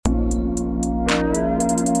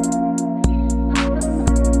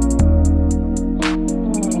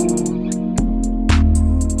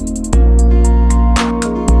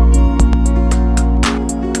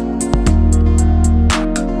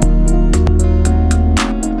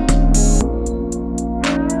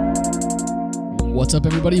What's up,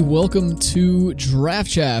 everybody? Welcome to Draft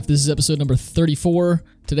Chaff. This is episode number 34.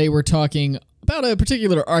 Today we're talking about a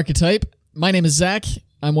particular archetype. My name is Zach.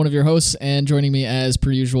 I'm one of your hosts, and joining me as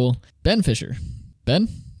per usual, Ben Fisher. Ben?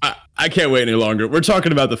 I can't wait any longer. We're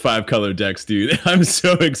talking about the 5-color decks, dude. I'm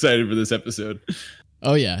so excited for this episode.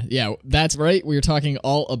 Oh, yeah, that's right. We're talking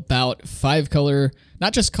all about 5-color,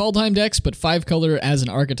 not just Kaldheim decks, but 5-color as an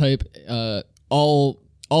archetype, all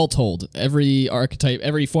told. Every archetype,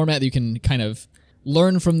 every format that you can kind of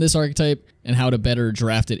learn from this archetype and how to better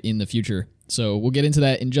draft it in the future. So we'll get into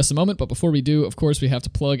that in just a moment, but before we do, of course, we have to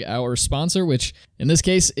plug our sponsor, which in this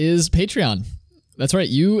case is Patreon. That's right,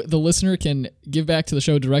 you, the listener, can give back to the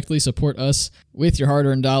show directly, support us with your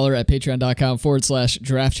hard-earned dollar at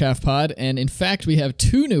patreon.com/draftchaffpod. And in fact, we have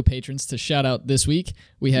 2 new patrons to shout out this week.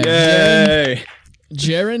 We have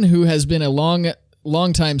Jaren, who has been a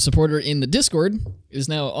long-time supporter in the Discord, is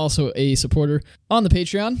now also a supporter on the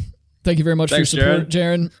Patreon. Thank you very much for your support,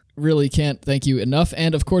 Jaren. Really can't thank you enough.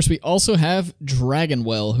 And of course, we also have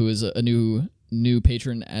Dragonwell, who is a new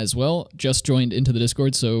patron as well. Just joined into the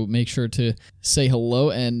Discord, so make sure to say hello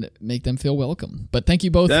and make them feel welcome. But thank you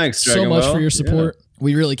both so much for your support. Yeah.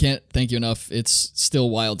 We really can't thank you enough. It's still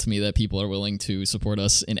wild to me that people are willing to support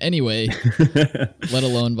us in any way, let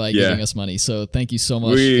alone by giving us money. So thank you so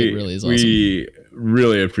much. It really is awesome. We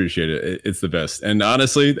really appreciate it. It's the best. And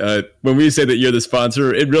honestly, when we say that you're the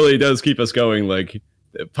sponsor, it really does keep us going. Like,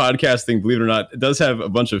 podcasting, believe it or not, it does have a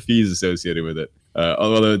bunch of fees associated with it.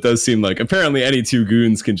 Although it does seem like apparently any 2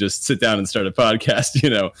 goons can just sit down and start a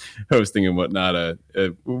podcast, hosting and whatnot.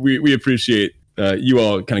 We appreciate you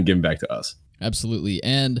all kind of giving back to us. Absolutely.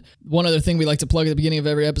 And one other thing we like to plug at the beginning of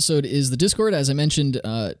every episode is the Discord. As I mentioned,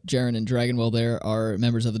 Jaren and Dragonwell there are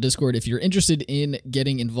members of the Discord. If you're interested in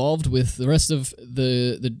getting involved with the rest of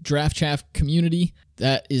the Draft Chaff community,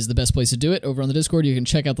 that is the best place to do it. Over on the Discord, you can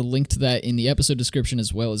check out the link to that in the episode description,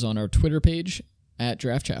 as well as on our Twitter page at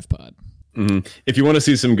DraftChaffPod. Mm-hmm. If you want to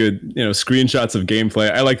see some good, screenshots of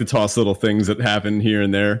gameplay, I like to toss little things that happen here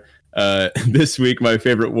and there. This week, my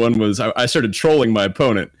favorite one was I started trolling my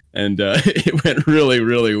opponent, and it went really,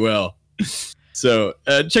 really well. So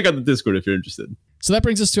check out the Discord if you're interested. So that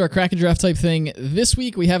brings us to our Kraken draft type thing. This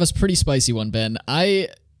week, we have a pretty spicy one, Ben. I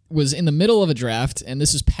was in the middle of a draft, and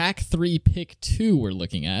this is pack 3, pick 2 we're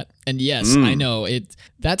looking at. And yes, I know,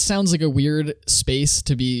 that sounds like a weird space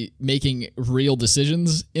to be making real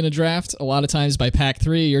decisions in a draft. A lot of times by pack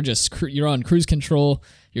 3, you're on cruise control.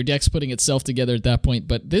 Your deck's putting itself together at that point.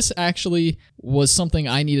 But this actually was something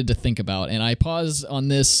I needed to think about. And I paused on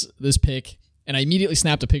this pick, and I immediately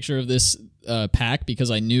snapped a picture of this pack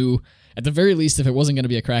because I knew, at the very least, if it wasn't going to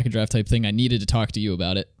be a Kraken draft type thing, I needed to talk to you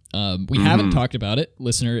about it. We haven't talked about it,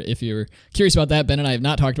 listener. If you're curious about that, Ben and I have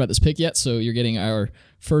not talked about this pick yet, so you're getting our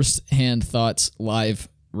first-hand thoughts live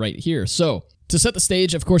right here. So, to set the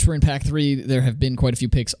stage, of course, we're in pack 3. There have been quite a few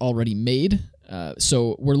picks already made.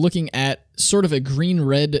 So we're looking at sort of a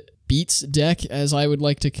green-red beats deck, as I would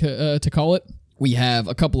like to call it. We have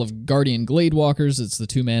a couple of Guardian Gladewalkers. It's the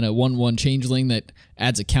 2-mana 1/1 changeling that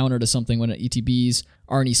adds a counter to something when it ETBs.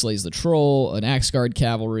 Arnie slays the troll, an Axeguard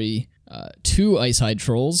Cavalry, 2 Icehide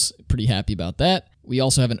Trolls. Pretty happy about that. We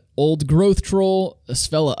also have an Old Growth Troll, a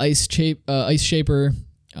Svella Ice Shaper.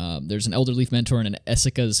 There's an Elderleaf Mentor and an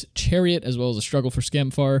Essica's Chariot, as well as a Struggle for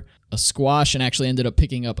Skemfar, a Squash, and actually ended up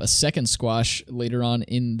picking up a second Squash later on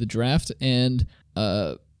in the draft. And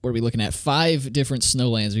what are we looking at? 5 different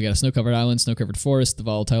snowlands. We got a Snow-Covered Island, Snow-Covered Forest, the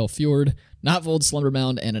Volatile Fjord, Notvold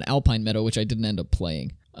Slumberbound, and an Alpine Meadow, which I didn't end up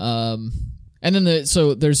playing. And then there's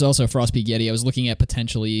also a Frostpeak Yeti. I was looking at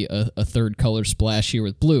potentially a 3rd color splash here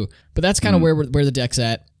with blue, but that's kind of where the deck's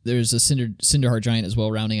at. There's a Cinderheart Giant as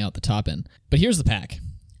well, rounding out the top end. But here's the pack.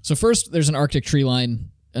 So first, there's an Arctic Treeline,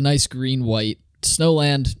 a nice green-white.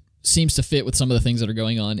 Snowland seems to fit with some of the things that are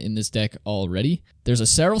going on in this deck already. There's a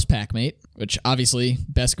Saros Packmate, which obviously,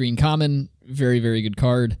 best green common, very, very good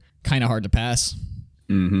card, kind of hard to pass.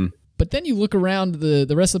 Mm-hmm. But then you look around the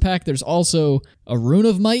rest of the pack, there's also a Rune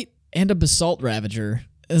of Might and a Basalt Ravager.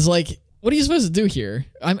 It's like, what are you supposed to do here?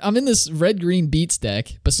 I'm in this red-green beats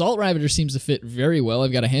deck. Basalt Ravager seems to fit very well.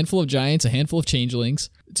 I've got a handful of Giants, a handful of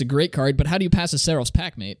Changelings. It's a great card, but how do you pass a Saros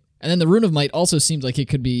Packmate? And then the Rune of Might also seems like it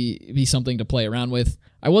could be something to play around with.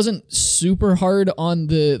 I wasn't super hard on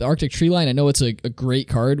the Arctic Treeline. I know it's a great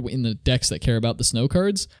card in the decks that care about the snow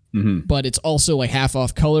cards, but it's also like half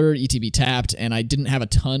off color, ETB tapped, and I didn't have a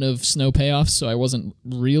ton of snow payoffs, so I wasn't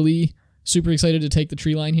really super excited to take the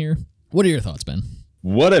Treeline here. What are your thoughts, Ben?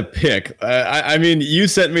 What a pick. I mean, you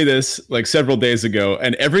sent me this like several days ago,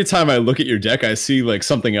 and every time I look at your deck, I see like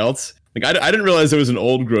something else. Like I didn't realize there was an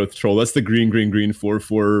old growth troll. That's the green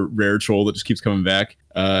 4/4 rare troll that just keeps coming back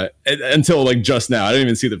until like just now. I didn't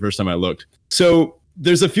even see it the first time I looked. So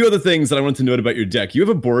there's a few other things that I want to note about your deck. You have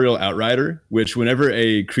a Boreal Outrider, which whenever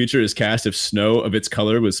a creature is cast, if snow of its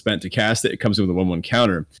color was spent to cast it, it comes in with a 1/1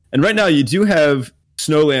 counter. And right now you do have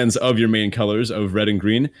snowlands of your main colors of red and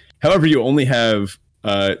green. However, you only have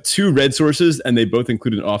 2 red sources, and they both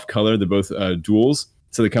include an off color. They're both duals,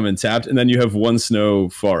 so they come in tapped. And then you have 1 snow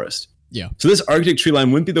forest. Yeah. So this Arctic tree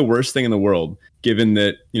line wouldn't be the worst thing in the world, given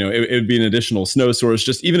that, you know, it would be an additional snow source.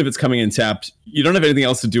 Just even if it's coming in tapped, you don't have anything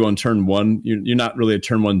else to do on turn 1. You're not really a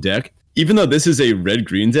turn 1 deck. Even though this is a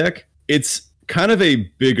red-green deck, it's kind of a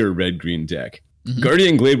bigger red-green deck. Mm-hmm.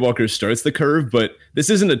 Guardian Gladewalker starts the curve, but this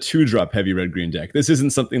isn't a 2-drop heavy red-green deck. This isn't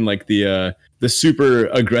something like the super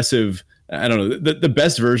aggressive, I don't know, the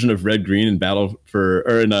best version of red-green in Battle for,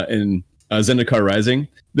 or in Zendikar Rising.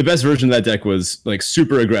 The best version of that deck was like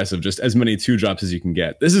super aggressive, just as many 2-drops as you can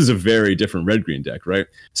get. This is a very different red-green deck, right?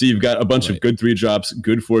 So you've got a bunch of good 3-drops,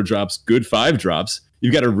 good 4-drops, good 5-drops.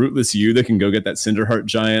 You've got a Rootless U that can go get that Cinderheart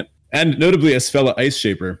Giant, and notably a Sfella Ice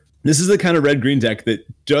Shaper. This is the kind of red-green deck that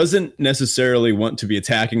doesn't necessarily want to be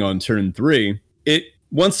attacking on turn 3. It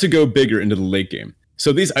wants to go bigger into the late game.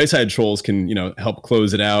 So these Ice-Hide Trolls can, you know, help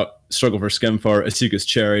close it out. Struggle for Skemfar, Asika's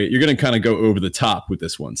Chariot. You're going to kind of go over the top with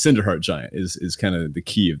this one. Cinderheart Giant is kind of the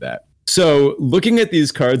key of that. So looking at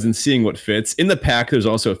these cards and seeing what fits in the pack, there's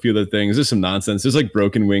also a few other things. There's some nonsense. There's like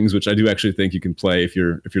Broken Wings, which I do actually think you can play if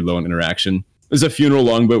you're low on interaction. There's a Funeral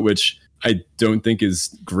Longboat, which I don't think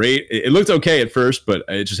is great. It looked okay at first, but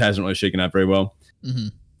it just hasn't really shaken out very well. Mm-hmm.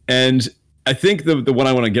 And I think the one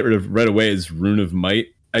I want to get rid of right away is Rune of Might.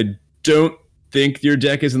 I don't think your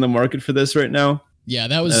deck is in the market for this right now. Yeah,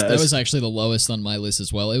 that was actually the lowest on my list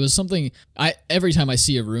as well. It was something every time I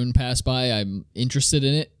see a rune pass by, I'm interested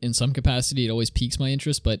in it in some capacity. It always piques my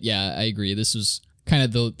interest, but yeah, I agree. This was kind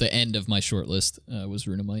of the end of my short list was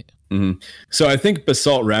Rune of Might. Mm-hmm. So I think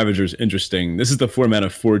Basalt Ravager is interesting. This is the 4-mana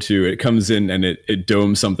 4/2. It comes in and it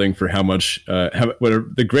domes something for how much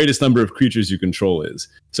what the greatest number of creatures you control is.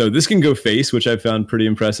 So this can go face, which I found pretty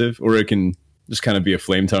impressive, or it can just kind of be a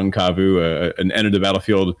Flame Tongue Kavu, and enter the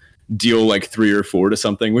battlefield, deal like 3 or 4 to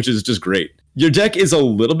something, which is just great. Your deck is a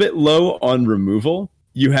little bit low on removal.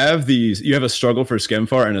 You have a Struggle for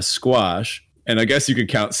Skemfar and a Squash, and I guess you could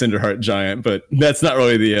count Cinderheart Giant, but that's not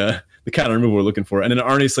really the kind of removal we're looking for. And then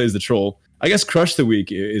Arnie Slays the Troll. I guess Crush the Weak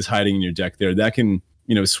is hiding in your deck there. That can,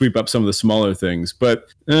 you know, sweep up some of the smaller things, but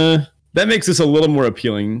that makes this a little more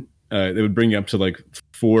appealing. It would bring you up to like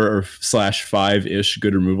 4/5-ish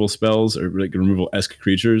good removal spells, or like removal-esque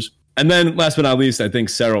creatures. And then last but not least, I think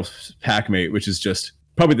Seraph's Packmate, which is just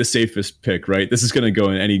probably the safest pick, right? This is going to go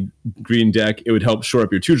in any green deck. It would help shore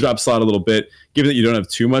up your 2-drop slot a little bit, given that you don't have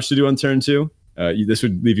too much to do on turn 2. This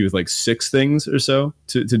would leave you with like 6 things or so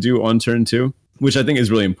to do on turn 2, which I think is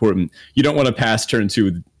really important. You don't want to pass turn 2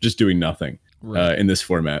 with just doing nothing in this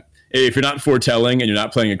format. If you're not foretelling and you're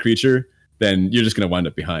not playing a creature, then you're just going to wind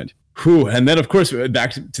up behind. Whew. And then, of course,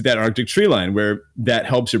 back to that Arctic tree line where that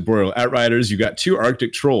helps your Boreal Outriders. You got 2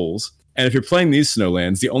 Arctic Trolls. And if you're playing these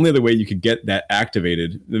snowlands, the only other way you could get that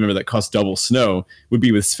activated, remember that costs double snow, would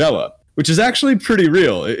be with Sfella, which is actually pretty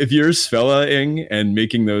real. If you're Sfella-ing and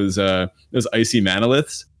making those icy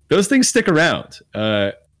manoliths, those things stick around.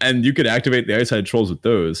 And you could activate the Ice-Hide Trolls with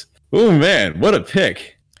those. Oh, man, what a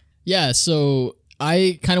pick. Yeah, so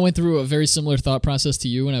I kind of went through a very similar thought process to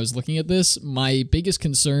you when I was looking at this. My biggest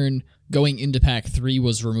concern going into pack 3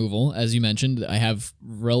 was removal. As you mentioned, I have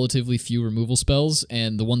relatively few removal spells,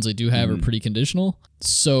 and the ones I do have are pretty conditional.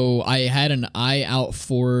 So I had an eye out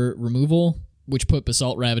for removal, which put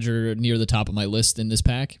Basalt Ravager near the top of my list in this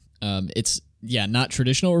pack. It's, not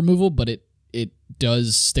traditional removal, but it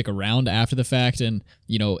does stick around after the fact. And,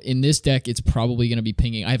 in this deck, it's probably going to be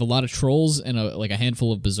pinging. I have a lot of Trolls and a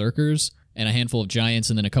handful of Berserkers and a handful of Giants,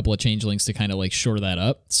 and then a couple of Changelings to kind of like shore that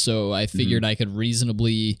up. So I figured I could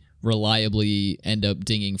reasonably, reliably end up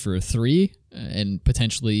dinging for 3 and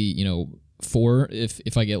potentially, 4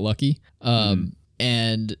 if I get lucky.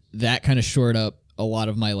 And that kind of shored up a lot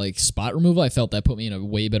of my like spot removal. I felt that put me in a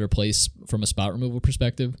way better place from a spot removal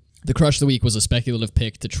perspective. The Crush of the Week was a speculative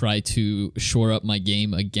pick to try to shore up my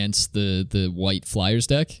game against the white Flyers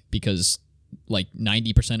deck, because like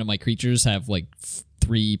 90% of my creatures have like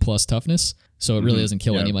 3+ toughness, so it really doesn't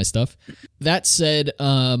kill any of my stuff. That said,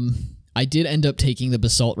 I did end up taking the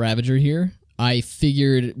Basalt Ravager here. I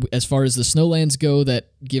figured, as far as the Snowlands go,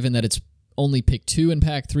 that given that it's only pick 2 in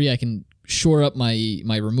pack 3, I can shore up my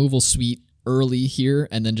removal suite early here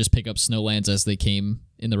and then just pick up Snowlands as they came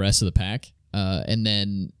in the rest of the pack. And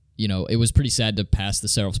then, it was pretty sad to pass the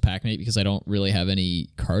Seraph's Packmate because I don't really have any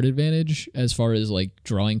card advantage as far as like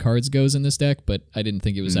drawing cards goes in this deck, but I didn't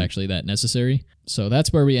think it was actually that necessary. So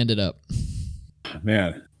that's where we ended up.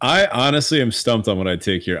 Man, I honestly am stumped on what I'd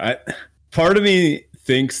take here. Part of me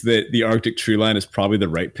thinks that the Arctic Treeline is probably the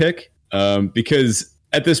right pick, because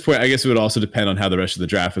at this point, I guess it would also depend on how the rest of the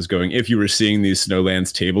draft was going. If you were seeing these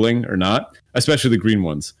Snowlands tabling or not, especially the green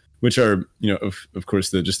ones, which are, of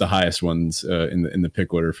course, just the highest ones in the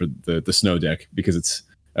pick order for the snow deck, because it's,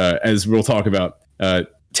 as we'll talk about,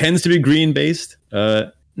 tends to be green based.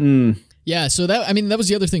 Yeah, so that was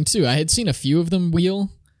the other thing too. I had seen a few of them wheel,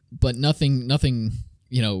 but nothing,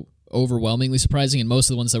 overwhelmingly surprising, and most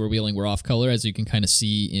of the ones that were wheeling were off color, as you can kind of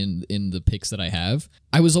see in the picks that I have.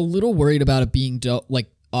 I was a little worried about it being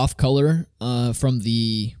off color from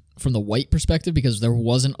the white perspective, because there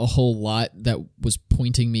wasn't a whole lot that was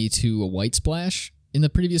pointing me to a white splash in the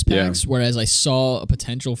previous packs, whereas I saw a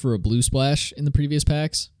potential for a blue splash in the previous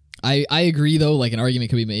packs. I agree, though, like an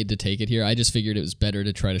argument could be made to take it here. I just figured it was better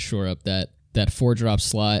to try to shore up that 4-drop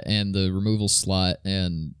slot and the removal slot,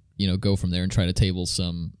 and go from there and try to table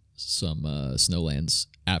some Snowlands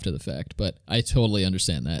after the fact. But I totally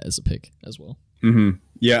understand that as a pick as well. Mm-hmm.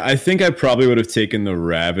 Yeah, I think I probably would have taken the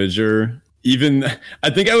Ravager. I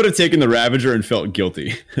think I would have taken the Ravager and felt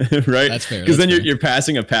guilty, right? That's fair. Because then you're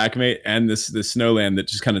passing a Packmate and this Snowland that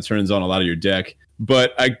just kind of turns on a lot of your deck.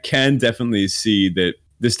 But I can definitely see that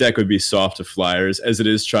this deck would be soft to flyers, as it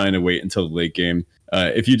is trying to wait until the late game.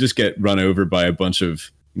 If you just get run over by a bunch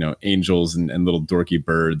of angels and little dorky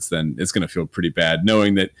birds, then it's going to feel pretty bad,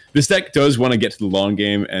 knowing that this deck does want to get to the long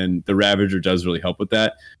game, and the Ravager does really help with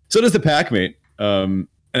that. So does the Packmate. And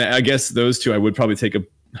I guess those two I would probably take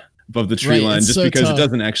above the tree line, just so because tough. It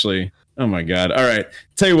doesn't actually. Oh my God. All right.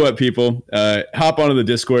 Tell you what, people, hop onto the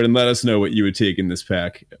Discord and let us know what you would take in this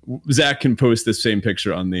pack. Zach can post this same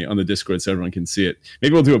picture on the Discord so everyone can see it.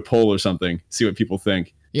 Maybe we'll do a poll or something, see what people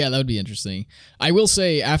think. Yeah, that would be interesting. I will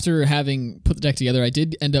say, after having put the deck together, I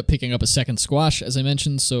did end up picking up a second Squash, as I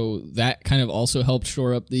mentioned, so that kind of also helped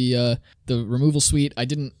shore up the removal suite.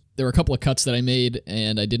 There were a couple of cuts that I made,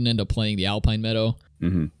 and I didn't end up playing the Alpine Meadow,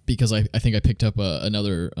 because I think I picked up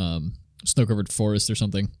another Snow-Covered Forest or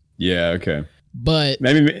something. Yeah, okay. But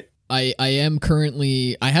maybe I am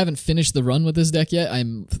currently, I haven't finished the run with this deck yet.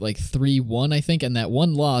 I'm like 3-1, I think, and that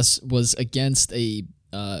one loss was against a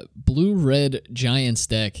blue-red Giants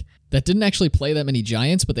deck that didn't actually play that many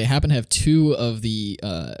Giants, but they happen to have two of the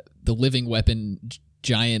living weapon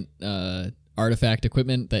giant artifact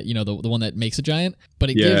equipment that, the one that makes a giant, but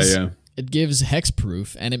it gives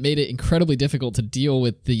hexproof, and it made it incredibly difficult to deal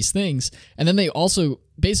with these things. And then they also,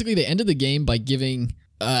 basically they ended the game by giving,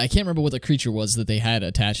 I can't remember what the creature was that they had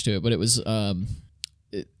attached to it, but it was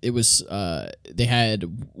they had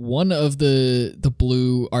one of the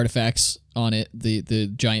blue artifacts on it,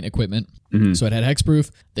 the giant equipment. So it had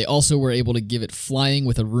hexproof. They also were able to give it flying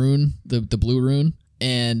with a rune, the blue rune,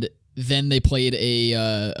 and then they played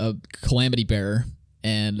a Calamity Bearer,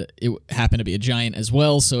 and it happened to be a giant as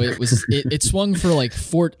well. So it was it swung for like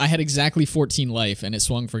I had exactly 14 life, and it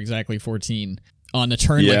swung for exactly 14 on the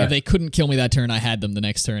turn. Yeah. Like, if they couldn't kill me that turn, I had them the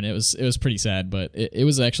next turn. It was pretty sad, but it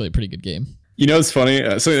was actually a pretty good game. It's funny,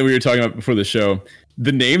 something that we were talking about before the show.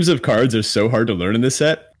 The names of cards are so hard to learn in this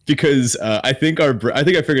set, because I think I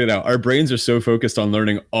figured it out. Our brains are so focused on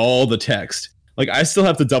learning all the text. Like, I still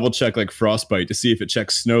have to double check like Frostbite to see if it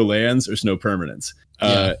checks snow lands or snow permanents.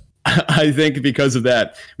 Yeah. I think because of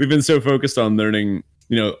that, we've been so focused on learning,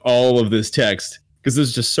 all of this text, because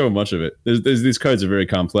there's just so much of it. These cards are very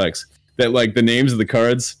complex, that like the names of the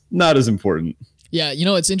cards, not as important. Yeah,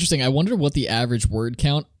 it's interesting. I wonder what the average word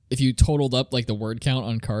count, if you totaled up like the word count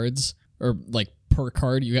on cards, or like per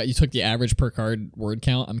card, you took the average per card word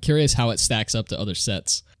count. I'm curious how it stacks up to other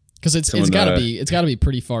sets, because it's gotta be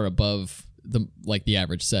pretty far above the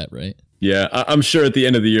average set, right? Yeah, I'm sure at the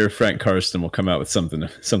end of the year, Frank Karsten will come out with something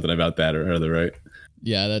about that or other, right?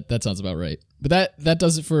 Yeah, that sounds about right. But that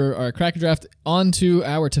does it for our Kraken Draft. On to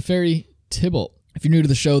our Teferi Tibalt. If you're new to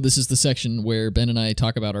the show, this is the section where Ben and I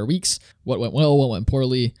talk about our weeks, what went well, what went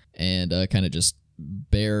poorly, and kind of just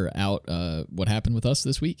bear out what happened with us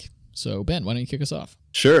this week. So, Ben, why don't you kick us off?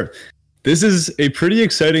 Sure. This is a pretty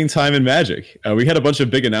exciting time in Magic. We had a bunch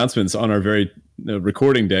of big announcements on our very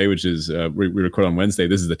recording day, which is we record on Wednesday.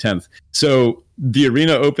 This is the 10th. So the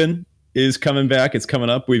Arena Open is coming back. It's coming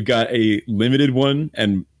up. We've got a limited one,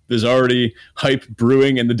 and there's already hype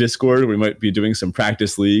brewing in the Discord. We might be doing some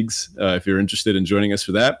practice leagues if you're interested in joining us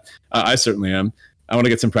for that. I certainly am. I want to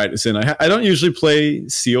get some practice in. I don't usually play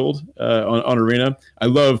sealed on Arena. I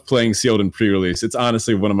love playing sealed in pre-release. It's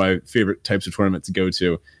honestly one of my favorite types of tournament to go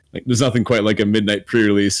to. Like there's nothing quite like a midnight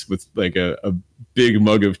pre-release with like a big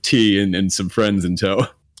mug of tea and some friends in tow.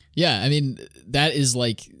 Yeah, I mean, that is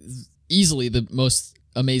like easily the most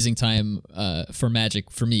amazing time for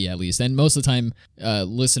Magic, for me at least. And most of the time,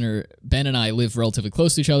 listener Ben and I live relatively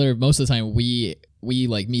close to each other. Most of the time, we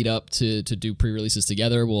like meet up to do pre-releases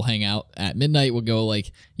together. We'll hang out at midnight. We'll go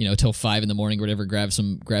like, till 5 a.m. or whatever, grab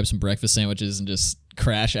some breakfast sandwiches and just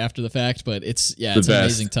crash after the fact. But it's an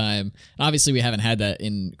amazing time. Obviously, we haven't had that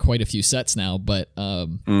in quite a few sets now, but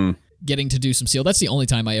getting to do some sealed, that's the only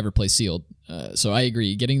time I ever play sealed. So I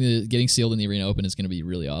agree. Getting sealed in the Arena Open is going to be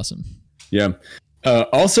really awesome. Yeah.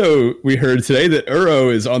 Also, we heard today that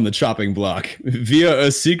Uro is on the chopping block via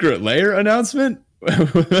a secret layer announcement.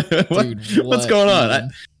 What's going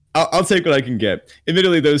on? I'll take what I can get.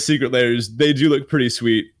 Admittedly, those secret layers, they do look pretty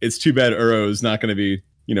sweet. It's too bad Uro is not going to be,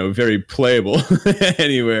 very playable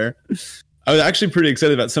anywhere. I was actually pretty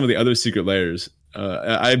excited about some of the other secret layers.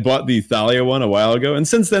 I bought the Thalia one a while ago, and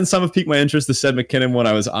since then, some have piqued my interest. The Sed McKinnon one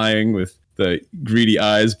I was eyeing with the greedy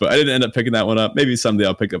eyes, but I didn't end up picking that one up. Maybe someday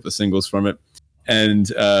I'll pick up the singles from it. And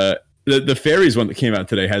the Fairies one that came out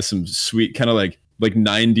today has some sweet kind of like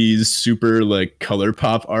 90s super like color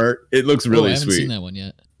pop art. It looks really sweet. I haven't seen that one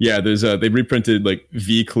yet. Yeah, there's they reprinted like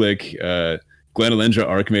V-Click, Glenalendra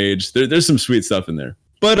Archmage. There's some sweet stuff in there.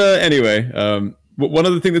 But anyway, one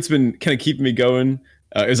other thing that's been kind of keeping me going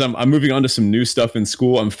is I'm moving on to some new stuff in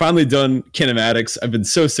school. I'm finally done kinematics. I've been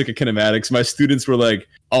so sick of kinematics. My students were like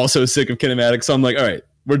also sick of kinematics. So I'm like, all right,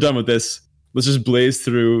 we're done with this. Let's just blaze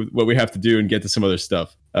through what we have to do and get to some other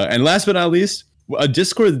stuff. And last but not least, a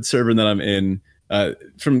Discord server that I'm in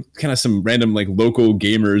from kind of some random like local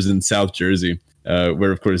gamers in South Jersey,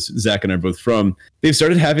 where of course Zach and I are both from. They've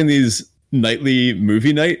started having these nightly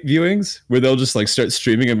movie night viewings where they'll just like start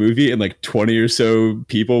streaming a movie and like 20 or so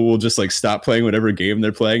people will just like stop playing whatever game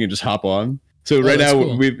they're playing and just hop on. So right now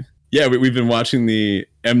cool. we've been watching the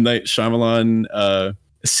M. Night Shyamalan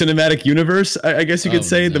cinematic universe, I guess you could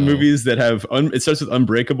say. The movies that have it starts with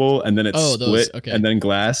Unbreakable and then it's Split and then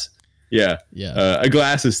Glass. Yeah. A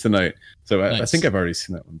Glass is tonight. So nice. I think I've already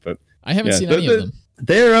seen that one, but I haven't seen any of them.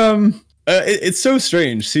 They're it's so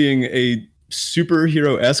strange seeing a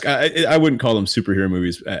superhero-esque. I wouldn't call them superhero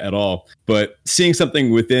movies at all, but seeing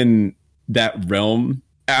something within that realm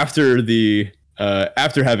after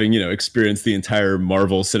having experienced the entire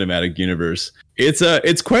Marvel Cinematic Universe,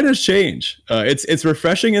 it's quite a change. It's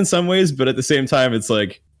refreshing in some ways, but at the same time, it's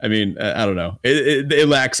like, I mean, I don't know. It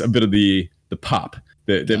lacks a bit of the pop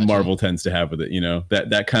that gotcha. Marvel tends to have with it.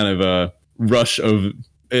 That kind of a rush of.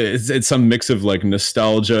 It's some mix of like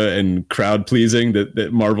nostalgia and crowd pleasing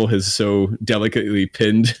that Marvel has so delicately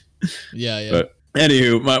pinned. Yeah. But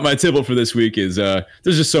anywho, my tibble for this week is there's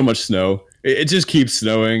just so much snow. It just keeps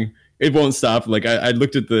snowing. It won't stop. Like I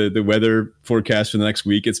looked at the weather forecast for the next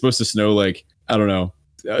week. It's supposed to snow like, I don't know,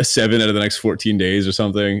 7 out of the next 14 days or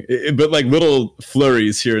something. But like little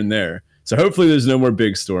flurries here and there. So hopefully there's no more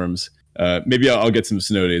big storms. Maybe I'll get some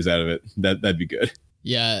snow days out of it. That'd be good.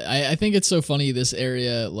 Yeah, I think it's so funny, this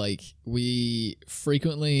area, like we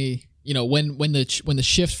frequently, when the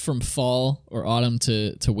shift from fall or autumn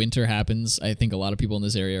to winter happens, I think a lot of people in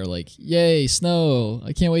this area are like, yay, snow,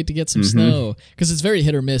 I can't wait to get some snow, because it's very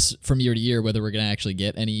hit or miss from year to year whether we're going to actually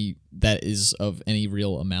get any that is of any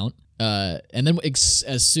real amount. And then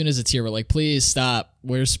as soon as it's here, we're like, please stop,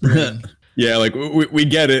 where's spring? Yeah, like we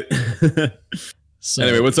get it. So,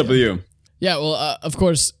 anyway, what's up with you? Yeah, well, of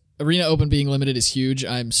course, Arena Open being limited is huge.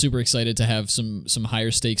 I'm super excited to have some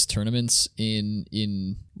higher stakes tournaments in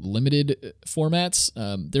limited formats.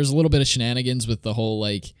 There's a little bit of shenanigans with the whole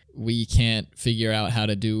like we can't figure out how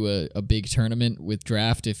to do a big tournament with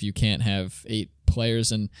draft if you can't have 8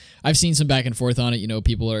 players, and I've seen some back and forth on it.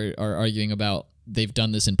 People are arguing about they've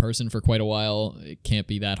done this in person for quite a while. It can't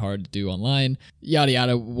be that hard to do online. Yada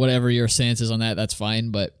yada. Whatever your stance is on that, that's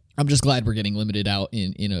fine. But I'm just glad we're getting limited out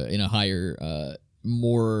in a higher.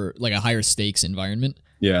 More like a higher stakes environment.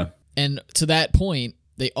 Yeah. And to that point,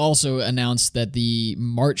 they also announced that the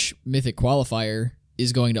March Mythic qualifier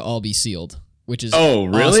is going to all be sealed, which is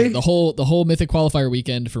really awesome. The whole Mythic qualifier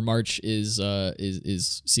weekend for March is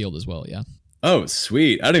sealed as well. Yeah. Oh,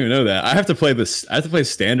 sweet! I didn't even know that. I have to play this. I have to play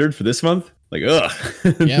standard for this month. Like, ugh.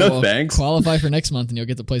 Yeah, no thanks. Qualify for next month, and you'll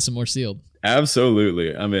get to play some more sealed.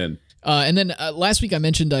 Absolutely, I'm in. And then last week I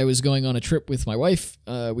mentioned I was going on a trip with my wife.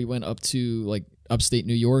 We went up to like upstate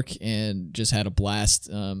New York and just had a blast.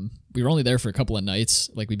 We were only there for a couple of nights.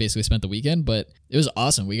 Like we basically spent the weekend, but it was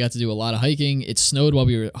awesome. We got to do a lot of hiking. It snowed while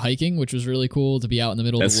we were hiking, which was really cool to be out in the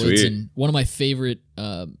middle of the woods. Sweet. And one of my favorite,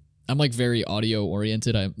 I'm like very audio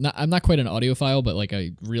oriented. I'm not quite an audiophile, but like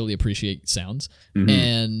I really appreciate sounds. Mm-hmm.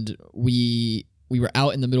 And we we were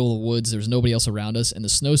out in the middle of the woods. There was nobody else around us, and the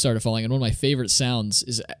snow started falling. And one of my favorite sounds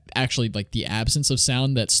is actually like the absence of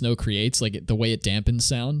sound that snow creates, like the way it dampens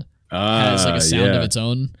sound. Has like a sound of its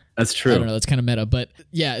own. That's true. I don't know. That's kind of meta, but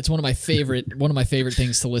yeah, it's one of my favorite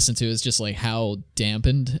things to listen to is just like how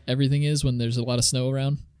dampened everything is when there's a lot of snow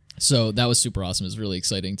around. So that was super awesome. It was really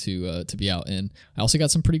exciting to be out, and I also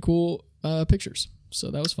got some pretty cool pictures.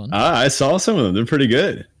 So that was fun. I saw some of them. They're pretty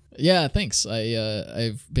good. Yeah, thanks.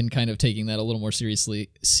 I've been kind of taking that a little more seriously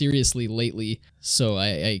lately. So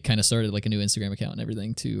I kind of started like a new Instagram account and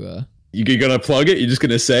everything to. You gonna plug it? You just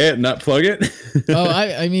gonna say it and not plug it? Oh,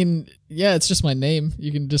 I mean, yeah, it's just my name.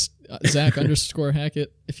 You can just Zach_Hackett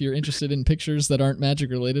if you're interested in pictures that aren't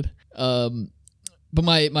Magic related. But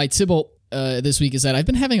my Tybalt this week is that I've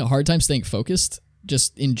been having a hard time staying focused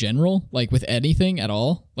just in general, like with anything at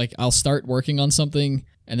all. Like I'll start working on something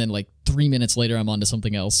and then like 3 minutes later I'm on to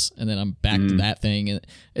something else and then I'm back to that thing, and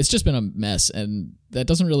it's just been a mess, and that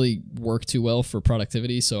doesn't really work too well for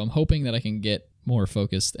productivity. So I'm hoping that I can get more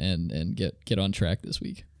focused and get on track this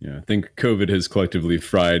week. Yeah, I think COVID has collectively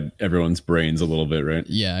fried everyone's brains a little bit, right?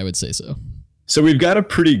 Yeah, I would say so. So we've got a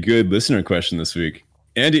pretty good listener question this week.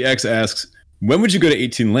 Andy X asks, when would you go to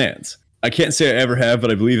 18 lands? I can't say I ever have,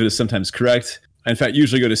 but I believe it is sometimes correct. I, in fact,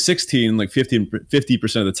 usually go to 16, like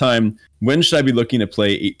 50% of the time. When should I be looking to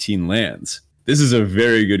play 18 lands? This is a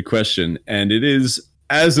very good question, and it is,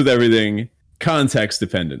 as with everything, context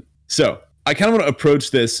dependent. So I kind of want to approach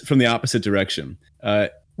this from the opposite direction.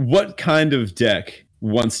 What kind of deck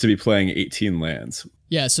wants to be playing 18 lands?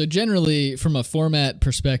 Yeah, so generally, from a format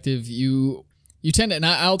perspective, you tend to, and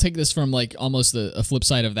I'll take this from like almost a flip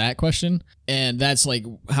side of that question, and that's like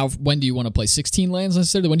when do you want to play 16 lands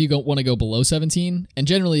necessarily? When do you want to go below 17? And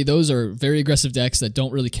generally, those are very aggressive decks that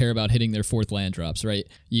don't really care about hitting their 4th land drops, right?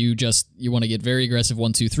 You want to get very aggressive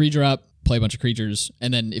 1, 2, 3 drop, play a bunch of creatures,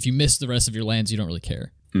 and then if you miss the rest of your lands, you don't really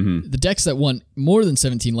care. Mm-hmm. The decks that want more than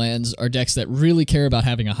 17 lands are decks that really care about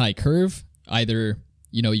having a high curve. Either,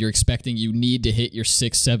 you're expecting you need to hit your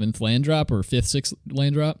 6th, 7th land drop or 5th, 6th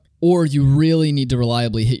land drop, or you really need to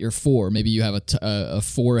reliably hit your 4. Maybe you have a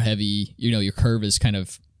 4 heavy, your curve is kind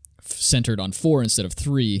of centered on 4 instead of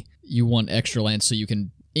 3. You want extra lands so you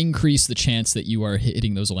can increase the chance that you are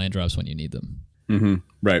hitting those land drops when you need them. Mm-hmm.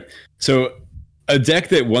 Right. So a deck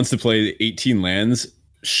that wants to play 18 lands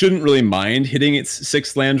shouldn't really mind hitting its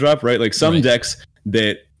 6th land drop, right? Like some decks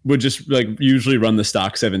that would just like usually run the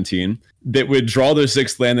stock 17 that would draw their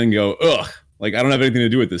 6th land and go, ugh, like I don't have anything to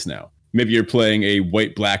do with this now. Maybe you're playing a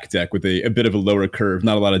white-black deck with a bit of a lower curve,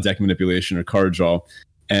 not a lot of deck manipulation or card draw,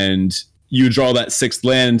 and you draw that 6th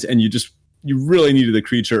land and you really needed a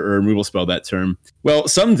creature or a removal spell that turn. Well,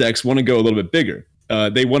 some decks want to go a little bit bigger.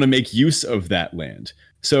 They want to make use of that land.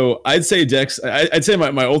 So I'd say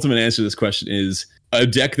my ultimate answer to this question is a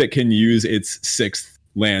deck that can use its 6th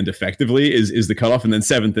land effectively is the cutoff, and then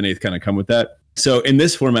 7th and 8th kind of come with that. So in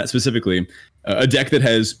this format specifically, a deck that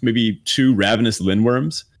has maybe 2 Ravenous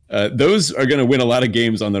Lindworms, those are going to win a lot of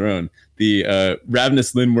games on their own. The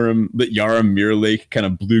Ravenous Lindworm, Littjara, Mirror Lake kind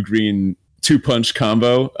of blue-green 2-punch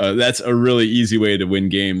combo, that's a really easy way to win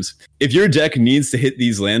games. If your deck needs to hit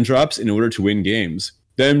these land drops in order to win games,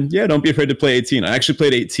 then yeah, don't be afraid to play 18. I actually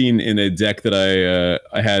played 18 in a deck that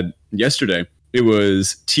I had yesterday. It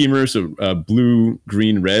was Temur, so blue,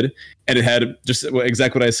 green, red, and it had just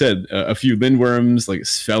exactly what I said, a few Lindworms, like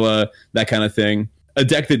Sfella, that kind of thing. A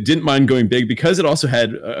deck that didn't mind going big because it also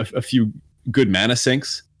had a few good mana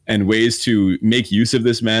sinks and ways to make use of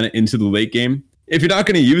this mana into the late game. If you're not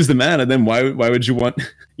going to use the mana, then why would you want to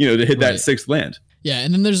hit that 6th land? Yeah,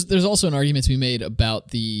 and then there's also an argument to be made about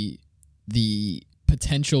the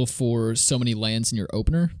potential for so many lands in your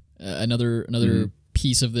opener. Another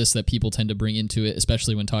piece of this that people tend to bring into it,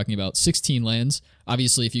 especially when talking about 16 lands.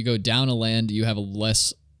 Obviously, if you go down a land, you have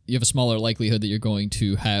a smaller likelihood that you're going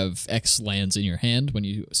to have X lands in your hand when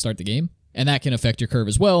you start the game. And that can affect your curve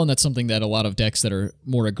as well, and that's something that a lot of decks that are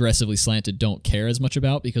more aggressively slanted don't care as much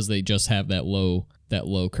about because they just have that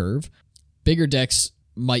low curve. Bigger decks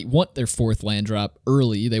might want their 4th land drop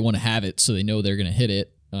early. They want to have it so they know they're going to hit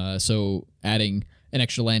it. So adding an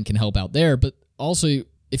extra land can help out there. But also,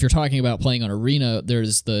 if you're talking about playing on Arena,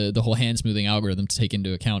 there's the whole hand smoothing algorithm to take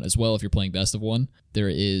into account as well if you're playing best of 1. There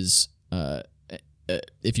is...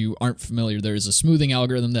 if you aren't familiar, there is a smoothing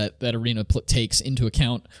algorithm that Arena takes into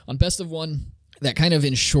account on best of 1 that kind of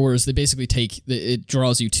ensures they basically it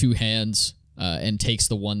draws you 2 hands and takes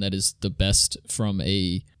the one that is the best from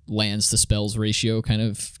a lands to spells ratio kind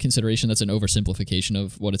of consideration. That's an oversimplification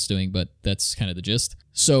of what it's doing, but that's kind of the gist.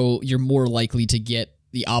 So you're more likely to get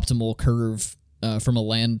the optimal curve from a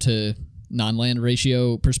land to non-land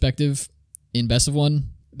ratio perspective in best of 1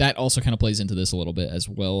 that also kind of plays into this a little bit as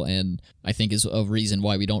well, and I think is a reason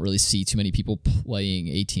why we don't really see too many people playing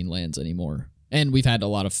 18 lands anymore. And we've had a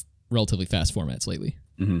lot of relatively fast formats lately.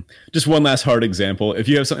 Mm-hmm. Just one last hard example. If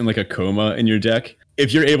you have something like a Coma in your deck,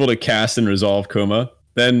 if you're able to cast and resolve Coma,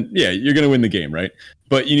 then yeah, you're going to win the game, right?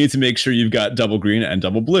 But you need to make sure you've got double green and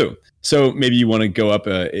double blue. So maybe you want to go up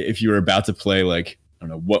if you were about to play like, I don't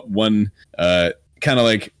know, what one kind of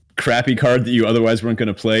like crappy card that you otherwise weren't going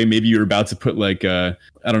to play. Maybe you were about to put like, I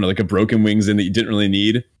don't know, like a Broken Wings in that you didn't really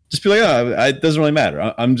need. Just be like, it doesn't really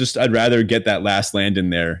matter. I'd rather get that last land in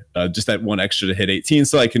there, just that one extra to hit 18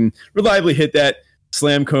 so I can reliably hit that,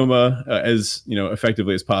 slam Coma as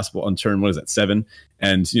effectively as possible on turn 7,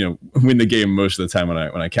 and win the game most of the time when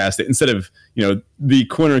I cast it, instead of the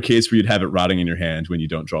corner case where you'd have it rotting in your hand when you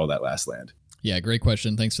don't draw that last land. Yeah, great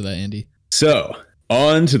question. Thanks for that, Andy. So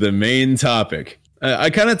on to the main topic.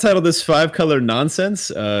 I kind of titled this 5-color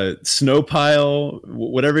nonsense, snow pile,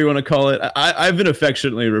 whatever you want to call it. I've been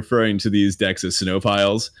affectionately referring to these decks as snow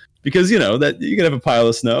piles because that you can have a pile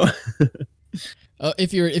of snow.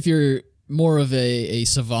 If you're more of a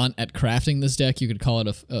savant at crafting this deck, you could call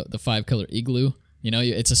it the 5-color igloo.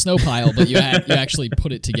 It's a snow pile, but you actually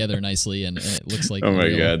put it together nicely, and it looks like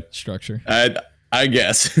God structure. I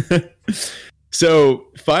guess. So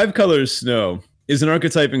 5 colors snow is an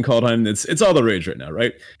archetype in Kaldheim it's all the rage right now,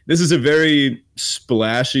 right? This is a very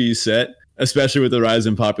splashy set, especially with the rise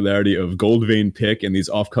in popularity of Goldvein Pick and these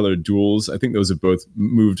off-color duels. I think those have both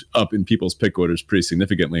moved up in people's pick orders pretty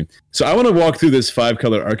significantly. So I want to walk through this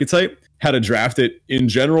 5-color archetype, how to draft it in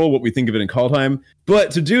general, what we think of it in Kaldheim.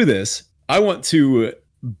 But to do this, I want to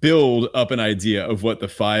build up an idea of what the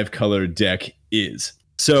 5-color deck is.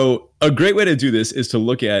 So a great way to do this is to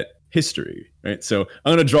look at history, right? So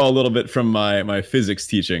I'm going to draw a little bit from my physics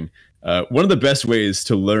teaching. One of the best ways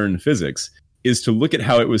to learn physics is to look at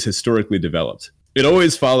how it was historically developed. It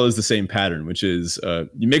always follows the same pattern, which is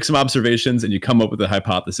you make some observations and you come up with a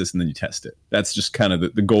hypothesis and then you test it. That's just kind of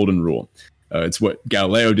the golden rule. It's what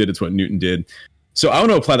Galileo did. It's what Newton did. So I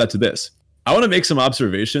want to apply that to this. I want to make some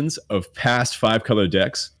observations of past 5-color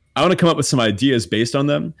decks. I want to come up with some ideas based on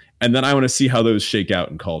them, and then I want to see how those shake out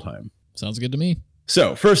in Kaldheim. Sounds good to me.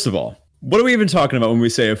 So first of all, what are we even talking about when we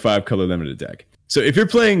say a 5-color limited deck? So if you're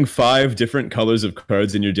playing 5 different colors of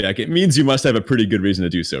cards in your deck, it means you must have a pretty good reason to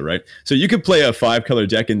do so, right? So you could play a 5-color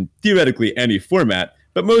deck in theoretically any format,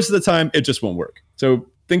 but most of the time it just won't work. So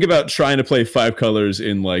think about trying to play 5 colors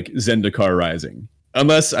in like Zendikar Rising.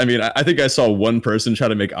 Unless, I think I saw one person try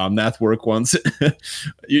to make Omnath work once.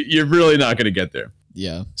 You're really not going to get there.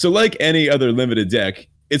 Yeah. So like any other limited deck,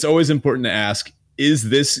 it's always important to ask, is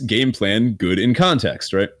this game plan good in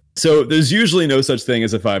context, right? So there's usually no such thing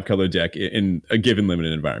as a 5-color deck in a given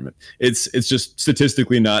limited environment. It's just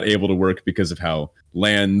statistically not able to work because of how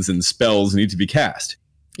lands and spells need to be cast.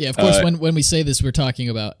 Yeah, of course, when we say this, we're talking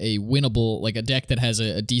about a winnable, like a deck that has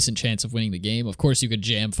a decent chance of winning the game. Of course, you could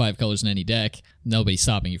jam 5 colors in any deck. Nobody's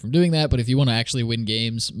stopping you from doing that. But if you want to actually win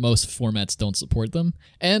games, most formats don't support them.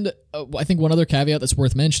 And I think one other caveat that's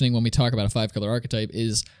worth mentioning when we talk about a 5-color archetype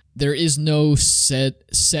is there is no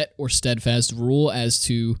set or steadfast rule as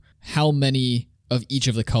to how many of each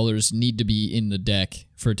of the colors need to be in the deck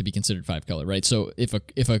for it to be considered 5-color, right? So if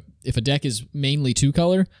a deck is mainly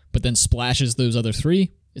 2-color, but then splashes those other 3,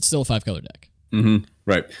 it's still a 5-color deck. Mm-hmm.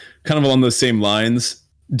 Right. Kind of along those same lines,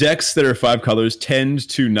 decks that are 5 colors tend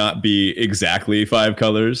to not be exactly 5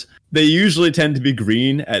 colors. They usually tend to be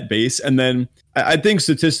green at base. And then I think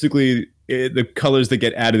statistically, the colors that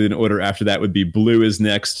get added in order after that would be blue is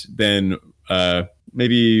next, then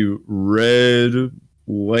maybe red,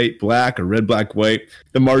 white, black, or red, black, white.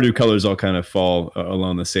 The Mardu colors all kind of fall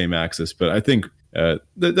along the same axis, but I think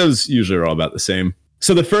those usually are all about the same.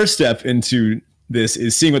 So the first step into this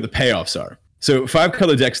is seeing what the payoffs are. So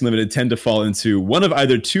 5-color decks limited tend to fall into one of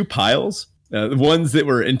either 2 piles, the ones that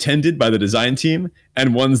were intended by the design team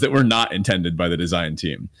and ones that were not intended by the design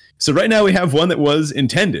team. So right now we have one that was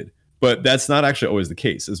intended, but that's not actually always the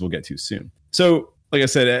case, as we'll get to soon. So like I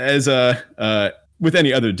said, as with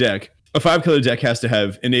any other deck, a 5-color deck has to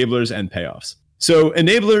have enablers and payoffs. So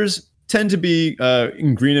enablers tend to be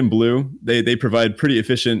in green and blue. They provide pretty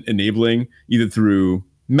efficient enabling, either through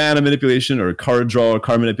mana manipulation or card draw,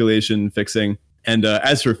 card manipulation, fixing. And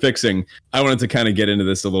as for fixing, I wanted to kind of get into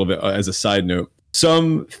this a little bit as a side note.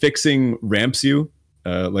 Some fixing ramps you,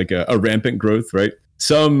 like a rampant growth, right?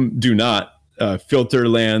 Some do not. Filter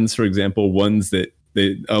lands, for example, ones that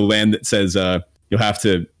a land that says you'll have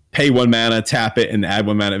to pay 1 mana, tap it, and add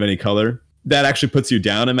 1 mana of any color. That actually puts you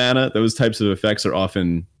down a mana. Those types of effects are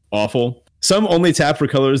often awful. Some only tap for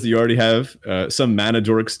colors that you already have. Some mana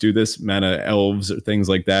dorks do this, mana elves or things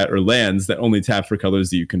like that, or lands that only tap for colors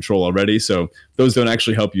that you control already. So those don't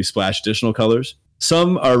actually help you splash additional colors.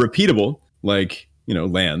 Some are repeatable, like,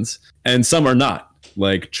 lands, and some are not,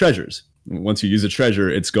 like treasures. Once you use a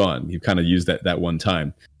treasure, it's gone. You kind of use that one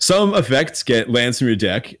time. Some effects get lands from your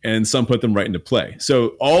deck, and some put them right into play. So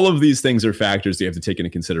all of these things are factors that you have to take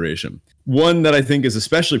into consideration. One that I think is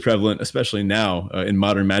especially prevalent, especially now in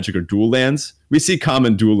modern Magic, are dual lands. We see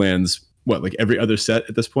common dual lands, like every other set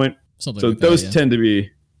at this point. Something so like those that,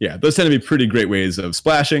 yeah. tend to be pretty great ways of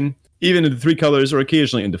splashing, even into 3 colors or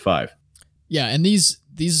occasionally into 5. Yeah, and these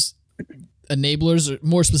enablers, or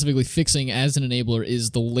more specifically fixing as an enabler,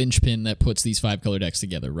 is the linchpin that puts these 5 color decks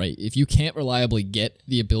together, right? If you can't reliably get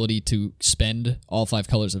the ability to spend all 5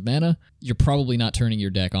 colors of mana, you're probably not turning your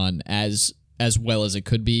deck on as well as it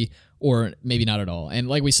could be, or maybe not at all. And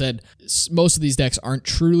like we said, most of these decks aren't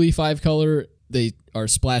truly 5 color. They are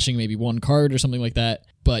splashing maybe 1 card or something like that,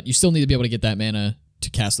 but you still need to be able to get that mana to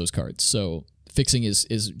cast those cards. So fixing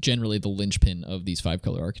is generally the linchpin of these 5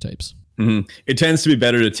 color archetypes. Mm-hmm. It tends to be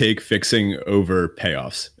better to take fixing over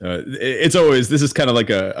payoffs. It's always, this is kind of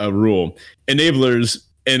like a rule. Enablers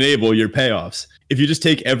enable your payoffs. If you just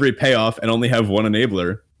take every payoff and only have one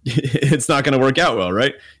enabler, it's not going to work out well,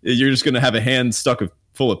 right? You're just going to have a hand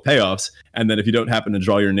full of payoffs. And then if you don't happen to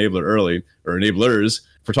draw your enabler early, or enablers,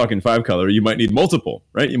 if we're talking 5 color, you might need multiple,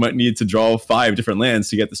 right? You might need to draw 5 different lands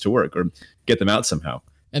to get this to work, or get them out somehow.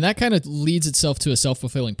 And that kind of leads itself to a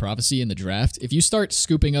self-fulfilling prophecy in the draft. If you start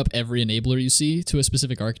scooping up every enabler you see to a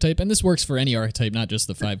specific archetype, and this works for any archetype, not just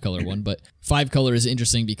the 5 color one, but 5 color is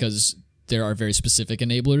interesting because there are very specific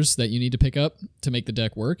enablers that you need to pick up to make the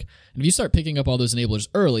deck work. And if you start picking up all those enablers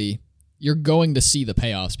early, you're going to see the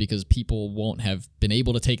payoffs because people won't have been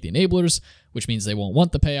able to take the enablers, which means they won't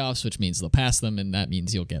want the payoffs, which means they'll pass them, and that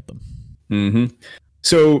means you'll get them. Mm-hmm.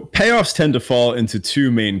 So payoffs tend to fall into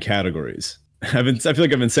 2 main categories. I feel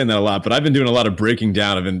like I've been saying that a lot, but I've been doing a lot of breaking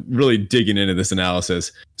down. I've been really digging into this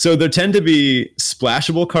analysis. So there tend to be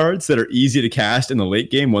splashable cards that are easy to cast in the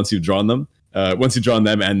late game once you've drawn them.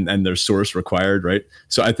 And their source required, right?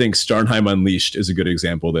 So I think Starnheim Unleashed is a good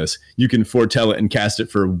example of this. You can foretell it and cast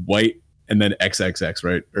it for white and then XXX,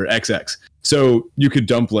 right? Or XX. So you could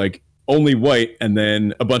dump like only white and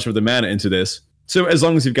then a bunch of the mana into this. So as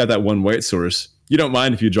long as you've got that one white source, you don't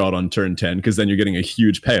mind if you draw it on turn 10, because then you're getting a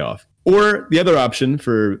huge payoff. Or the other option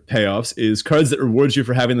for payoffs is cards that reward you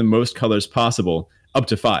for having the most colors possible, up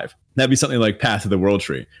to 5. That'd be something like Path of the World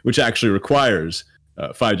Tree, which actually requires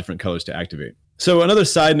 5 different colors to activate. So another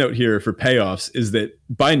side note here for payoffs is that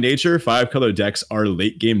by nature, 5 color decks are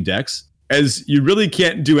late game decks, as you really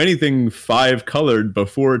can't do anything 5 colored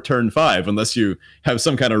before turn 5 unless you have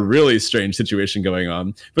some kind of really strange situation going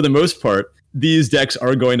on. For the most part, these decks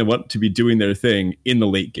are going to want to be doing their thing in the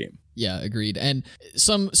late game. Yeah, agreed. And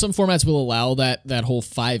some formats will allow that whole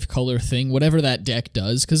 5 color thing, whatever that deck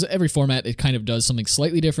does, because every format, it kind of does something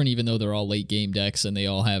slightly different, even though they're all late game decks and they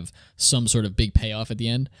all have some sort of big payoff at the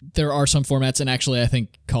end. There are some formats, and actually I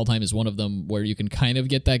think Kaldheim is one of them, where you can kind of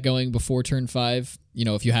get that going before turn 5. You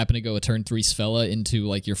know, if you happen to go a turn 3 Sfella into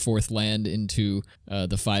like your 4th land into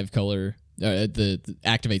the 5 color, the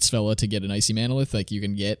activate Sfella to get an Icy Manalith, like you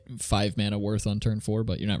can get 5 mana worth on turn 4,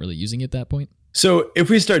 but you're not really using it at that point. So if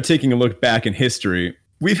we start taking a look back in history,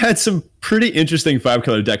 we've had some pretty interesting 5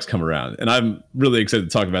 color decks come around, and I'm really excited to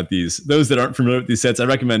talk about these. Those that aren't familiar with these sets, I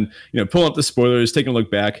recommend, pulling up the spoilers, taking a look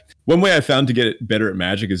back. One way I found to get it better at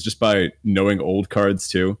Magic is just by knowing old cards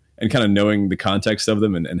too, and kind of knowing the context of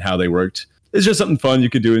them and how they worked. It's just something fun you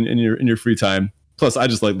could do in your free time. Plus, I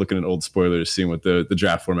just like looking at old spoilers, seeing what the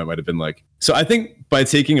draft format might have been like. So I think by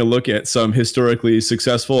taking a look at some historically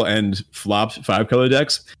successful and flopped 5 color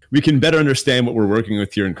decks, we can better understand what we're working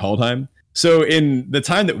with here in Kaldheim. So in the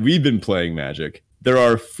time that we've been playing Magic, there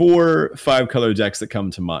are 4 5 color decks that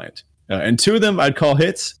come to mind. And 2 of them I'd call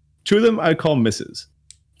hits, 2 of them I'd call misses.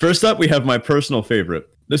 First up, we have my personal favorite.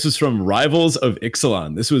 This is from Rivals of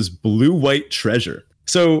Ixalan. This was Blue-White Treasure.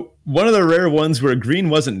 So one of the rare ones where green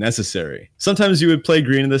wasn't necessary. Sometimes you would play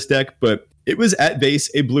green in this deck, but it was at base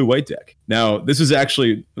a blue-white deck. Now, this was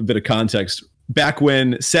actually a bit of context. Back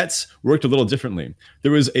when sets worked a little differently,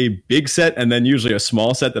 there was a big set and then usually a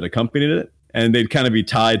small set that accompanied it, and they'd kind of be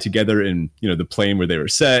tied together in the plane where they were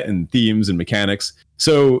set and themes and mechanics.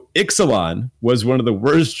 So Ixalan was one of the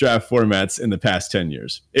worst draft formats in the past 10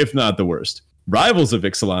 years, if not the worst. Rivals of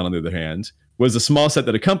Ixalan, on the other hand, was a small set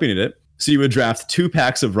that accompanied it. So you would draft 2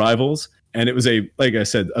 packs of Rivals, and it was like I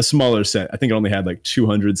said, a smaller set. I think it only had like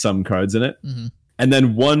 200 some cards in it. Mm-hmm. And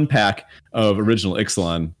then 1 pack of original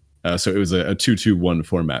Ixalan. So it was a 2-2-1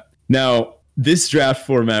 format. Now, this draft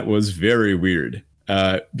format was very weird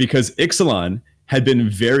because Ixalan had been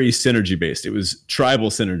very synergy based. It was tribal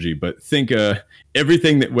synergy, but think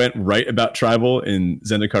everything that went right about tribal in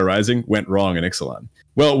Zendikar Rising went wrong in Ixalan.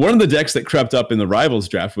 Well, one of the decks that crept up in the Rivals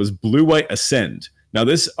draft was Blue-White Ascend. Now,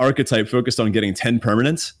 this archetype focused on getting 10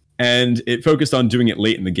 permanents, and it focused on doing it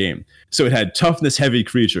late in the game. So it had toughness-heavy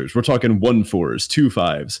creatures. We're talking 1/4s,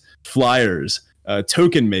 2/5s, flyers,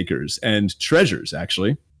 token makers, and treasures,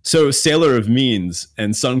 actually. So Sailor of Means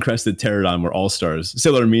and Sun-Crested Pterodon were all-stars.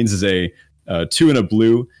 Sailor of Means is a 2 and a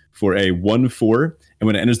blue for a 1/4, and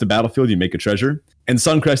when it enters the battlefield, you make a treasure. And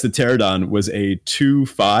Sun-Crested Pterodon was a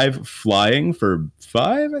 2/5 flying for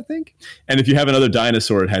 5, I think. And if you have another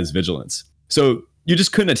dinosaur, it has vigilance. So you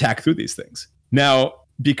just couldn't attack through these things. Now,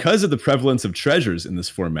 because of the prevalence of treasures in this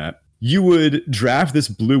format, you would draft this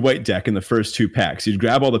blue-white deck in the first 2 packs. You'd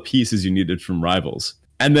grab all the pieces you needed from Rivals.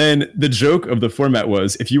 And then the joke of the format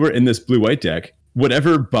was, if you were in this blue-white deck,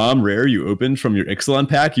 whatever bomb rare you opened from your Ixalan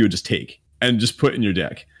pack, you would just take and just put in your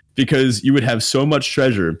deck. Because you would have so much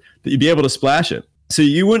treasure that you'd be able to splash it. So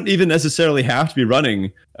you wouldn't even necessarily have to be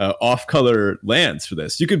running off-color lands for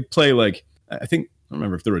this. You could play like, I don't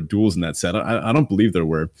remember if there were duels in that set. I don't believe there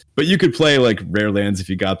were. But you could play like rare lands if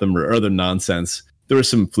you got them or other nonsense. There were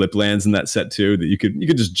some flip lands in that set too that you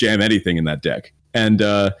could just jam anything in that deck. And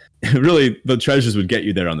really, the treasures would get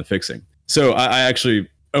you there on the fixing. So I actually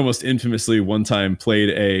almost infamously one time played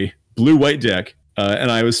a blue-white deck, and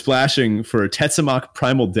I was splashing for Tetsamok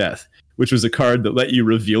Primal Death, which was a card that let you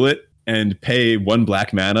reveal it and pay 1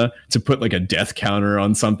 black mana to put like a death counter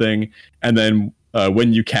on something. And then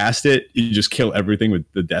when you cast it, you just kill everything with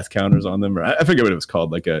the death counters on them. Or I forget what it was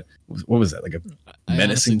called. Like what was that? Like a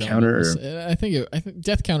menacing counter? I think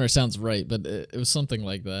death counter sounds right, but it was something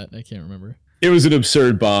like that. I can't remember. It was an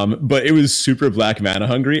absurd bomb, but it was super black mana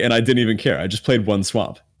hungry, and I didn't even care. I just played 1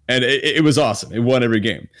 swamp, and it was awesome. It won every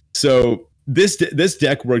game. So this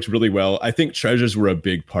deck worked really well. I think treasures were a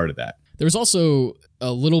big part of that. There was also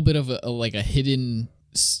a little bit of a hidden,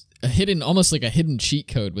 almost like a hidden cheat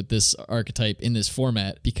code with this archetype in this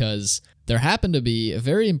format, because there happened to be a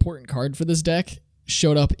very important card for this deck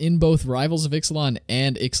showed up in both Rivals of Ixalan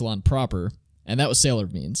and Ixalan proper, and that was Sailor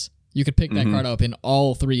of Means. You could pick that card up in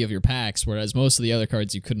all 3 of your packs, whereas most of the other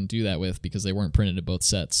cards you couldn't do that with because they weren't printed in both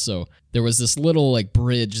sets. So there was this little like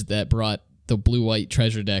bridge that brought the blue-white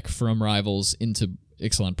treasure deck from Rivals into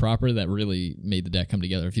Ixalan proper that really made the deck come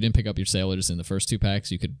together. If you didn't pick up your Sailors in the first 2 packs,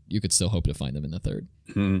 you could still hope to find them in the third.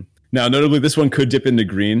 Now, notably, this one could dip into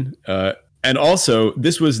green. And also,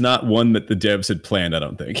 this was not one that the devs had planned, I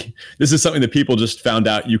don't think. This is something that people just found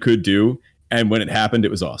out you could do. And when it happened,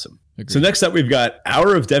 it was awesome. Agreed. So next up, we've got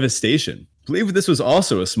Hour of Devastation. I believe this was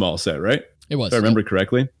also a small set, right? It was. If I remember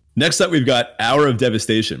correctly. Next up, we've got Hour of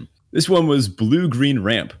Devastation. This one was blue-green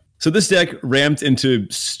ramp. So this deck ramped into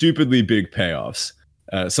stupidly big payoffs.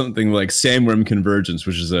 Something like Sandworm Convergence,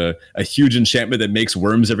 which is a huge enchantment that makes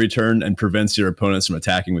worms every turn and prevents your opponents from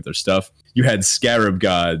attacking with their stuff. You had Scarab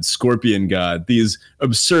God, Scorpion God, these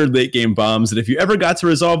absurd late-game bombs that if you ever got to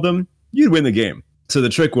resolve them, you'd win the game. So the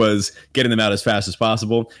trick was getting them out as fast as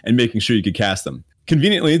possible and making sure you could cast them.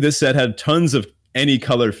 Conveniently, this set had tons of any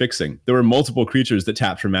color fixing. There were multiple creatures that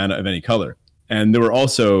tapped for mana of any color. And there were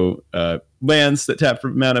also lands that tapped for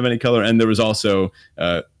mana of any color. And there was also,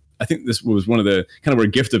 I think this was one of the kind of where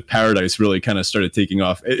Gift of Paradise really kind of started taking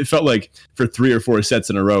off. It felt like for 3 or 4 sets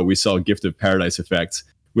in a row, we saw Gift of Paradise effects,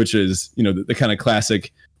 which is, the kind of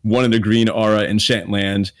classic 1 in a green aura enchant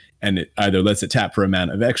land, and it either lets it tap for a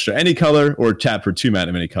mana of extra any color or tap for 2 mana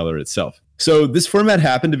of any color itself. So this format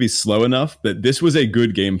happened to be slow enough that this was a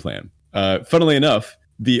good game plan. Funnily enough,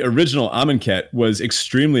 the original Amonkhet was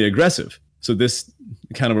extremely aggressive. So this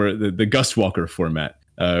kind of were the Gustwalker format.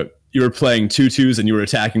 You were playing 2/2s and you were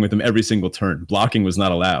attacking with them every single turn. Blocking was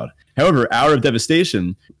not allowed. However, Hour of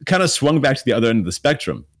Devastation kind of swung back to the other end of the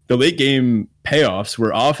spectrum. The late game payoffs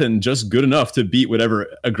were often just good enough to beat whatever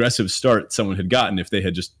aggressive start someone had gotten if they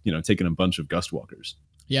had just, taken a bunch of Gustwalkers.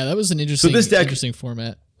 Yeah, that was an interesting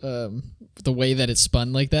format. The way that it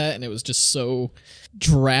spun like that, and it was just so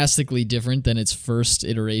drastically different than its first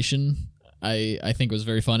iteration, I think was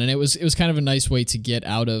very fun. And it was kind of a nice way to get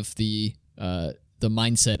out of the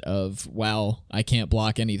mindset of, wow, I can't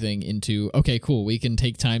block anything, into, okay, cool, we can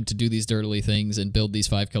take time to do these dirtily things and build these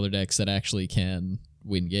 5-color decks that actually can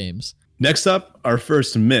win games. Next up, our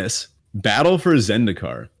first miss, Battle for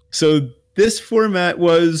Zendikar. So this format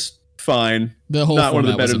was fine. The whole not one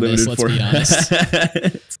of the better limited formats.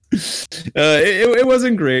 It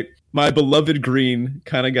wasn't great. My beloved green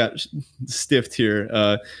kind of got stiffed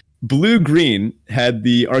here. Blue-green had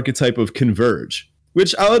the archetype of Converge,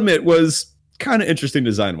 which I'll admit was kind of interesting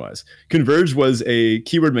design-wise. Converge was a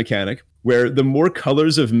keyword mechanic where the more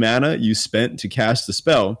colors of mana you spent to cast the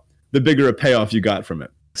spell, the bigger a payoff you got from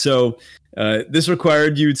it. So this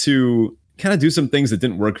required you to kind of do some things that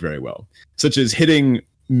didn't work very well, such as hitting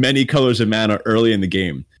many colors of mana early in the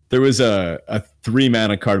game. There was a 3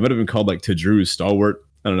 mana card, it might have been called like Tadru's Stalwart.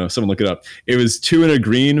 I don't know, someone look it up. It was 2 and a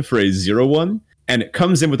green for a 0/1, and it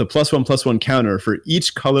comes in with a +1/+1 counter for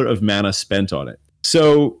each color of mana spent on it.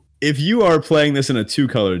 So if you are playing this in a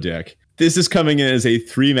 2-color deck, this is coming in as a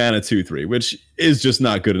 3 mana 2/3, which is just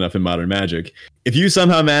not good enough in Modern Magic. If you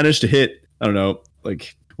somehow manage to hit, I don't know,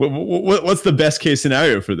 like what's the best case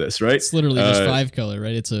scenario for this, right? It's literally just 5 color,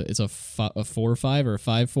 right? It's a 4/5 or a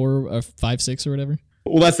 5/4 or 5/6 or whatever.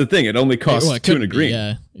 Well, that's the thing. It only costs 2 and a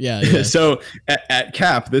green. Yeah. So at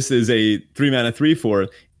cap, this is a 3 mana 3/4.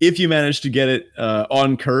 If you manage to get it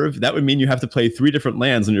on curve, that would mean you have to play 3 different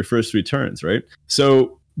lands on your first 3 turns, right?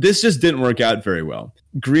 So this just didn't work out very well.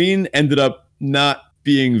 Green ended up not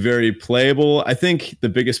being very playable. I think the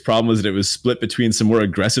biggest problem was that it was split between some more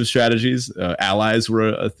aggressive strategies. Allies were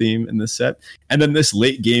a theme in this set. And then this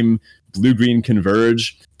late game blue-green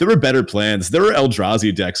converge. There were better plans. There were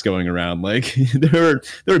Eldrazi decks going around. Like there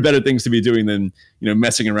were better things to be doing than,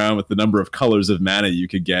 messing around with the number of colors of mana you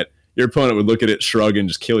could get. Your opponent would look at it, shrug, and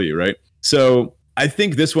just kill you, right? So I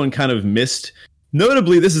think this one kind of missed.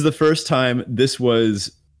 Notably, this is the first time this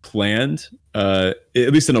was planned, at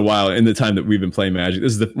least in a while, in the time that we've been playing Magic.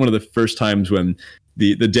 This is one of the first times when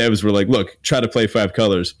the devs were like, look, try to play 5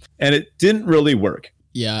 colors. And it didn't really work.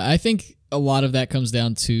 Yeah, I think a lot of that comes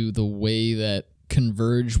down to the way that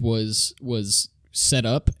Converge was set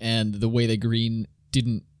up and the way that Green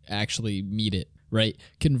didn't actually meet it, right?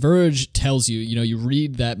 Converge tells you, you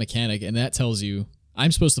read that mechanic and that tells you,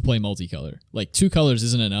 I'm supposed to play multicolor. Like 2 colors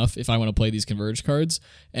isn't enough if I want to play these Converge cards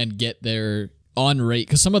and get their on rate,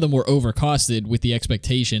 because some of them were overcosted with the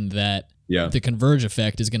expectation that the Converge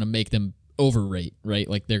effect is going to make them overrate, right?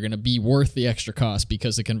 Like they're going to be worth the extra cost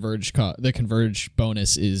because the Converge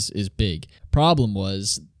bonus is big. Problem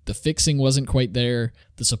was the fixing wasn't quite there.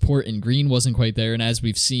 The support in Green wasn't quite there. And as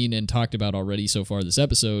we've seen and talked about already so far this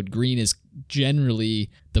episode, Green is generally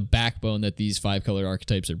the backbone that these 5-color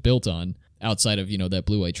archetypes are built on, outside of, that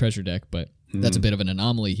blue-white treasure deck, but that's a bit of an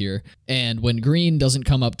anomaly here. And when Green doesn't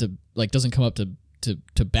come up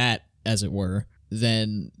to bat, as it were,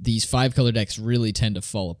 then these 5-color decks really tend to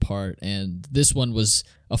fall apart. And this one was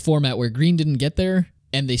a format where Green didn't get there,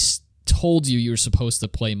 and they told you were supposed to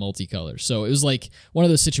play multicolor. So it was like one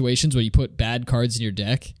of those situations where you put bad cards in your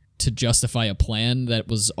deck to justify a plan that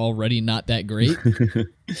was already not that great. And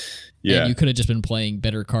you could have just been playing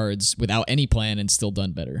better cards without any plan and still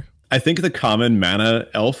done better. I think the common mana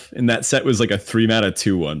elf in that set was like a 3 mana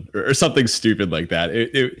 2/1 or something stupid like that.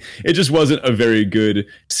 It just wasn't a very good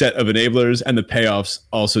set of enablers, and the payoffs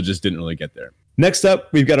also just didn't really get there. Next up,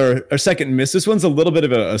 we've got our second miss. This one's a little bit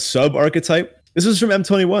of a sub archetype. This was from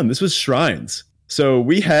M21. This was Shrines. So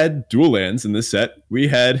we had dual lands in this set. We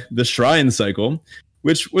had the Shrine cycle,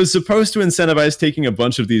 which was supposed to incentivize taking a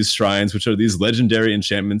bunch of these shrines, which are these legendary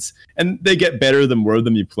enchantments, and they get better the more of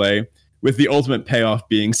them you play, with the ultimate payoff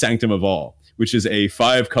being Sanctum of All, which is a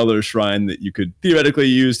 5-color shrine that you could theoretically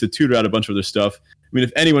use to tutor out a bunch of other stuff. I mean,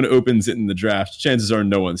 if anyone opens it in the draft, chances are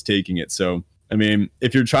no one's taking it. So, I mean,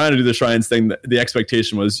 if you're trying to do the shrines thing, the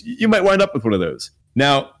expectation was you might wind up with one of those.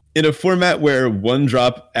 Now, in a format where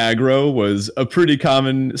 1-drop aggro was a pretty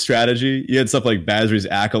common strategy, you had stuff like Basri's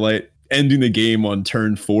Acolyte ending the game on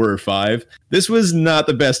turn 4 or 5. This was not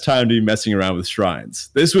the best time to be messing around with shrines.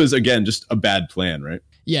 This was, again, just a bad plan, right?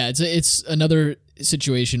 Yeah, it's another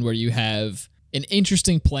situation where you have an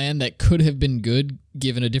interesting plan that could have been good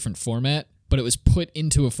given a different format, but it was put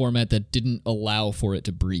into a format that didn't allow for it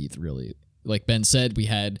to breathe, really. Like Ben said, we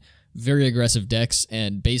had very aggressive decks,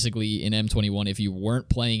 and basically in M21, if you weren't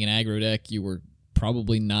playing an aggro deck, you were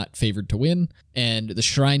probably not favored to win, and the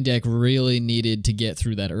Shrine deck really needed to get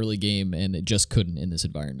through that early game, and it just couldn't in this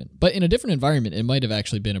environment. But in a different environment, it might have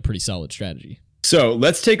actually been a pretty solid strategy. So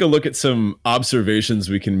let's take a look at some observations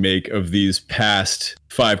we can make of these past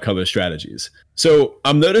 5-color strategies. So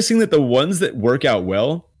I'm noticing that the ones that work out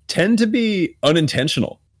well tend to be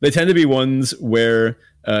unintentional. They tend to be ones where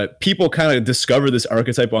people kind of discover this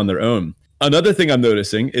archetype on their own. Another thing I'm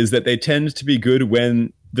noticing is that they tend to be good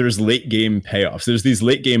when there's late game payoffs. There's these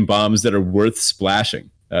late game bombs that are worth splashing.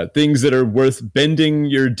 Things that are worth bending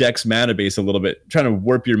your deck's mana base a little bit, trying to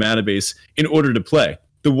warp your mana base in order to play.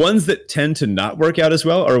 The ones that tend to not work out as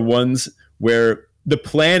well are ones where the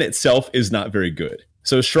plan itself is not very good.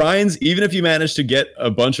 So shrines, even if you manage to get a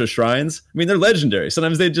bunch of shrines, I mean, they're legendary.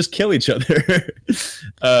 Sometimes they just kill each other.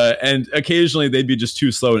 And occasionally they'd be just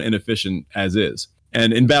too slow and inefficient as is.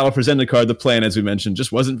 And in Battle for Zendikar, the plan, as we mentioned,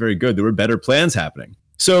 just wasn't very good. There were better plans happening.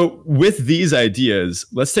 So with these ideas,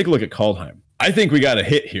 let's take a look at Kaldheim. I think we got a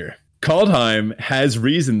hit here. Kaldheim has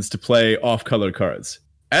reasons to play off-color cards,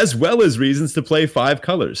 as well as reasons to play 5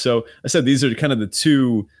 colors. So I said these are kind of the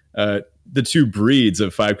two breeds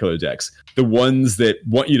of 5-color decks. The ones that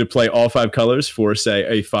want you to play all 5 colors for, say,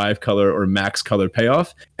 a 5-color or max color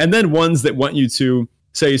payoff, and then ones that want you to,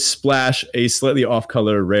 say, splash a slightly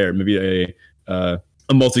off-color rare, maybe a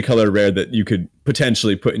multicolor rare that you could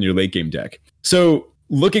potentially put in your late game deck. So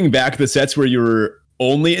looking back at the sets where you were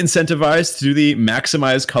only incentivized to do the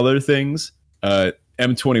maximize color things,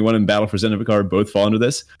 M21 and Battle for Zendikar both fall into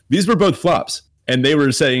this. These were both flops, and they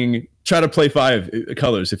were saying try to play 5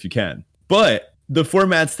 colors if you can. But the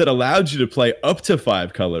formats that allowed you to play up to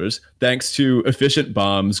 5 colors, thanks to efficient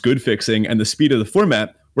bombs, good fixing, and the speed of the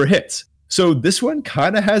format, were hits. So this one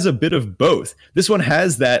kind of has a bit of both. This one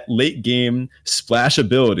has that late game splash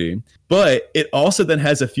ability, but it also then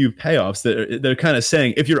has a few payoffs that they're kind of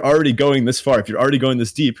saying, if you're already going this far, if you're already going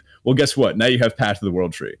this deep, well, guess what? Now you have Path to the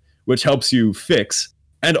World Tree, which helps you fix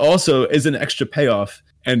and also is an extra payoff.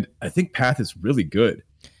 And I think Path is really good.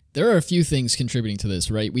 There are a few things contributing to this,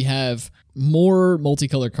 right? We have more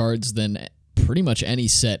multicolor cards than pretty much any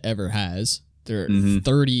set ever has. There are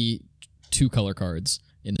 30 two-color cards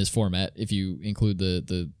in this format, if you include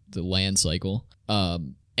the land cycle.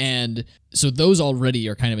 And so those already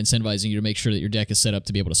are kind of incentivizing you to make sure that your deck is set up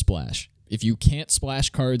to be able to splash. If you can't splash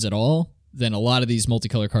cards at all, then a lot of these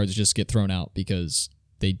multicolor cards just get thrown out because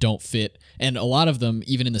they don't fit. And a lot of them,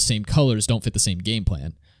 even in the same colors, don't fit the same game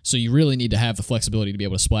plan. So you really need to have the flexibility to be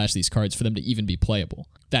able to splash these cards for them to even be playable.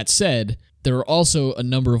 That said, there are also a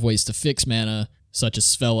number of ways to fix mana, such as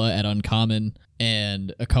Svella at Uncommon,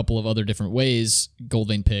 and a couple of other different ways,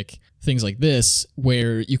 Goldvein Pick, things like this,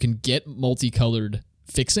 where you can get multicolored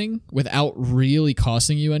fixing without really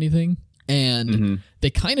costing you anything. And they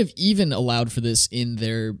kind of even allowed for this in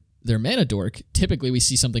their mana dork. Typically, we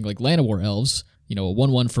see something like Llanowar Elves, a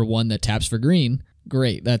 1/1 for 1 that taps for green.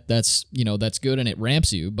 Great, that's good, and it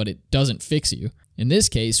ramps you, but it doesn't fix you. In this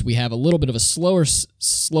case, we have a little bit of a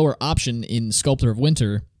slower option in Sculptor of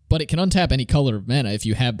Winter, but it can untap any color of mana if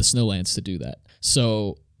you have the Snowlands to do that.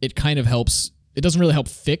 So it kind of helps. It doesn't really help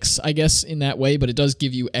fix, I guess, in that way, but it does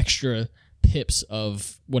give you extra pips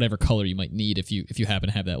of whatever color you might need if you happen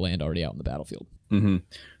to have that land already out in the battlefield.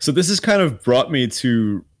 So this has kind of brought me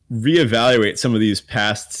to reevaluate some of these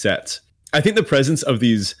past sets. I think the presence of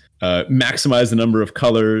these maximize the number of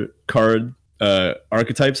color card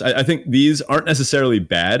archetypes, I think these aren't necessarily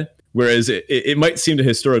bad, whereas it might seem to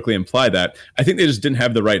historically imply that. I think they just didn't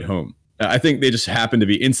have the right home. I think they just happen to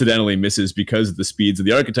be incidentally misses because of the speeds of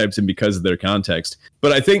the archetypes and because of their context.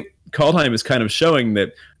 But I think Kaldheim is kind of showing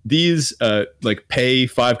that these like pay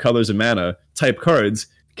 5 colors of mana type cards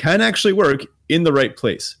can actually work in the right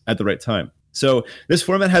place at the right time. So this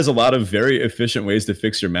format has a lot of very efficient ways to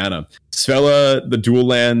fix your mana. Svella, the dual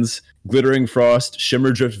lands, Glittering Frost,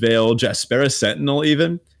 Shimmerdrift Veil, Jaspera Sentinel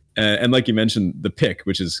even. And like you mentioned, the pick,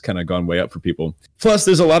 which has kind of gone way up for people. Plus,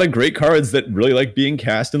 there's a lot of great cards that really like being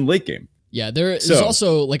cast in late game. Yeah, there's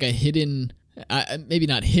also like a hidden, maybe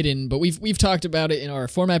not hidden, but we've talked about it in our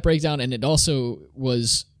format breakdown, and it also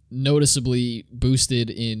was noticeably boosted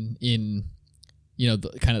in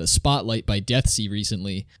kind of the spotlight by Deathsea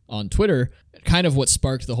recently on Twitter. Kind of what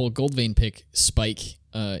sparked the whole Goldvein Pick spike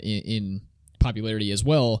in popularity as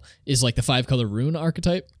well is like the 5-color rune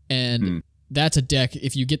archetype, and that's a deck.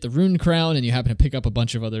 If you get the Rune Crown and you happen to pick up a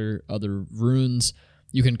bunch of other runes,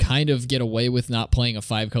 you can kind of get away with not playing a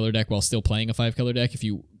 5-color deck while still playing a 5-color deck if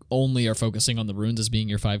you only are focusing on the runes as being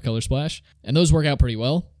your 5-color splash. And those work out pretty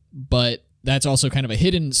well, but that's also kind of a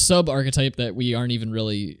hidden sub-archetype that we aren't even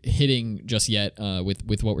really hitting just yet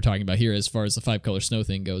with what we're talking about here as far as the 5-color snow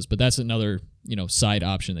thing goes. But that's another side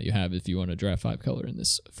option that you have if you want to draft 5-color in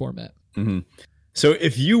this format. So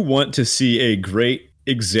if you want to see a great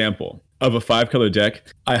example of a 5-color deck,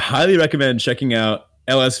 I highly recommend checking out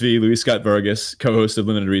LSV, Luis Scott Vargas, co-host of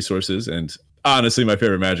Limited Resources, and honestly my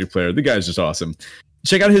favorite Magic player. The guy's just awesome.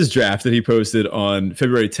 Check out his draft that he posted on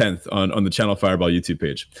February 10th on the Channel Fireball YouTube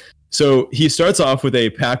page. So he starts off with a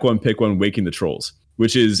pack 1, pick 1, Waking the Trolls,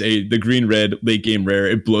 which is the green-red late game rare.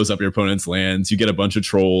 It blows up your opponent's lands. You get a bunch of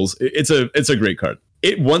trolls. It's a great card.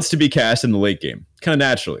 It wants to be cast in the late game, kind of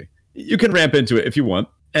naturally. You can ramp into it if you want,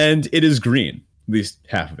 and it is green, at least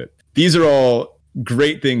half of it. These are all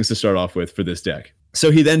great things to start off with for this deck. So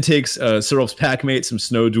he then takes Serap's Packmate, some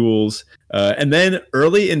Snow Duels, and then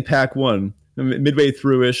early in pack 1, midway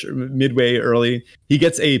through-ish, or midway early, he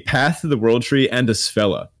gets a Path to the World Tree and a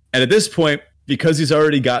Sfella. And at this point, because he's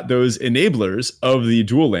already got those enablers of the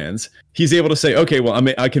dual lands, he's able to say, okay, well,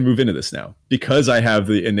 I can move into this now. Because I have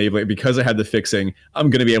the enabling, because I have the fixing, I'm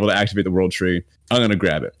going to be able to activate the World Tree. I'm going to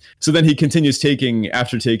grab it. So then he continues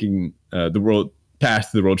after taking the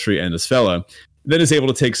Path to the World Tree and a Sfella, then is able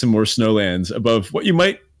to take some more snow lands above what you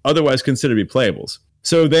might otherwise consider to be playables.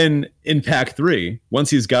 So then in pack 3, once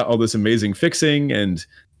he's got all this amazing fixing and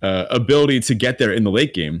ability to get there in the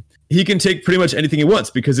late game, he can take pretty much anything he wants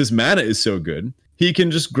because his mana is so good. He can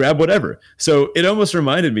just grab whatever. So it almost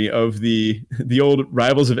reminded me of the old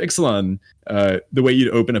Rivals of Ixalan, the way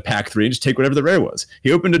you'd open a pack 3 and just take whatever the rare was.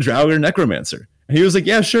 He opened a Draugr Necromancer. And he was like,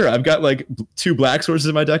 yeah, sure. I've got like 2 black sources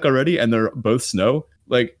in my deck already, and they're both snow.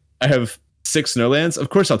 Like, I have 6 snow lands. Of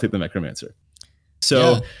course I'll take the Necromancer.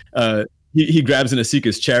 So he grabs an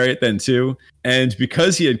Asika's Chariot then too. And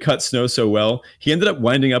because he had cut snow so well, he ended up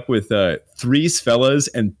winding up with 3 Sfellas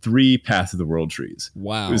and 3 Path of the World Trees.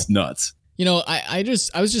 Wow. It was nuts. You know, I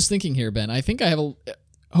was just thinking here, Ben. I think I have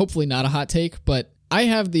hopefully not a hot take, but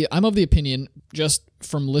I'm of the opinion, just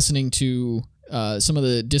from listening to some of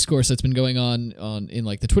the discourse that's been going on in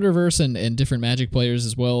like the Twitterverse and different Magic players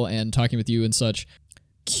as well, and talking with you and such.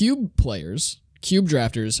 Cube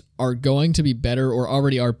drafters are going to be better, or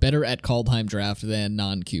already are better at Kaldheim draft than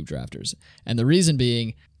non-cube drafters. And the reason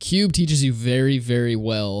being, cube teaches you very, very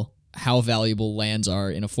well how valuable lands are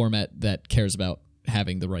in a format that cares about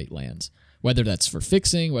having the right lands. Whether that's for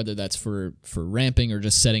fixing, whether that's for ramping, or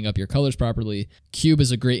just setting up your colors properly, cube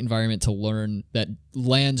is a great environment to learn that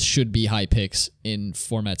lands should be high picks in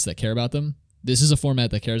formats that care about them. This is a format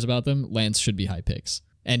that cares about them. Lands should be high picks.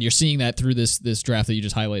 And you're seeing that through this draft that you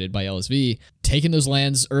just highlighted by LSV, taking those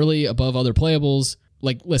lands early above other playables.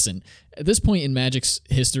 Like, listen, at this point in Magic's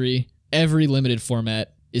history, every limited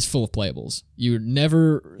format is full of playables. You're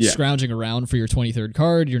never scrounging around for your 23rd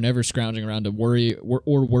card. You're never scrounging around to worry or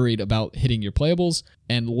worried about hitting your playables.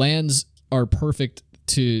 And lands are perfect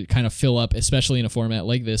to kind of fill up, especially in a format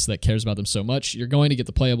like this that cares about them so much. You're going to get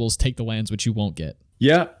the playables, take the lands, which you won't get.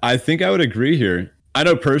 Yeah, I think I would agree here. I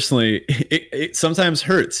know personally, it sometimes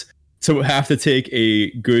hurts to have to take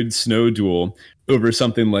a good snow duel over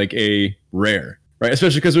something like a rare, right?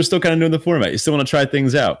 Especially because we're still kind of new in the format. You still want to try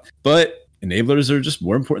things out. But enablers are just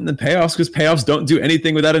more important than payoffs, because payoffs don't do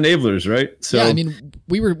anything without enablers, right? So yeah, I mean,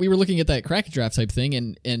 we were looking at that Kraken draft type thing,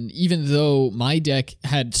 and even though my deck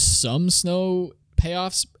had some snow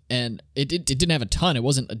payoffs, and it didn't have a ton, it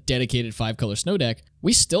wasn't a dedicated 5-color snow deck,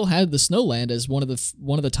 we still had the Snowland as one of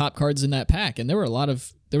the top cards in that pack, and there was a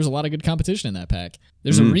lot of good competition in that pack.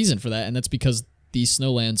 There's a reason for that, and that's because these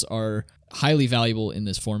Snowlands are highly valuable in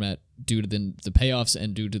this format due to the payoffs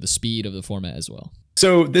and due to the speed of the format as well.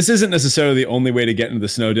 So this isn't necessarily the only way to get into the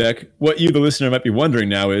snow deck. What you, the listener, might be wondering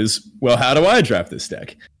now is, well, how do I draft this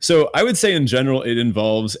deck? So I would say in general, it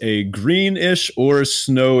involves a greenish or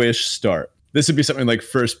snowish start. This would be something like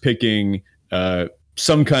first picking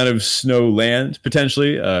some kind of snow land,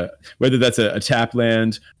 potentially, whether that's a tap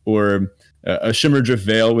land or a Shimmerdrift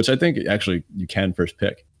Vale, which I think actually you can first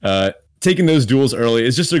pick. Taking those duels early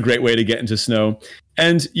is just a great way to get into snow.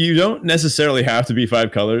 And you don't necessarily have to be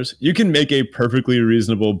 5 colors. You can make a perfectly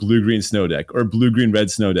reasonable blue-green snow deck, or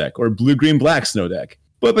blue-green-red snow deck, or blue-green-black snow deck.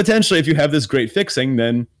 But potentially, if you have this great fixing,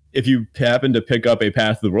 then if you happen to pick up a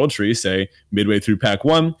Path of the World Tree, say, midway through pack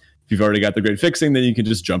 1, if you've already got the great fixing, then you can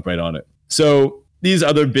just jump right on it. So these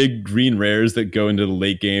other big green rares that go into the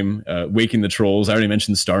late game, Waking the Trolls, I already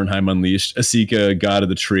mentioned Starnheim Unleashed, Asika, God of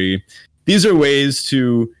the Tree. These are ways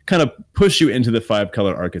to kind of push you into the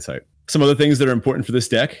 5-color archetype. Some other things that are important for this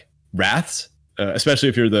deck: Wraths, especially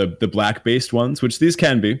if you're the black-based ones, which these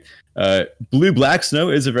can be. Blue-black snow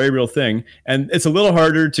is a very real thing, and it's a little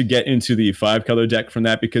harder to get into the 5-color deck from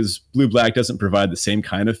that because blue-black doesn't provide the same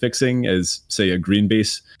kind of fixing as, say, a green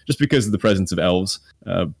base, just because of the presence of elves.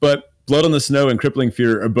 But Blood on the Snow and Crippling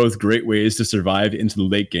Fear are both great ways to survive into the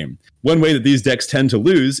late game. One way that these decks tend to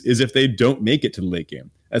lose is if they don't make it to the late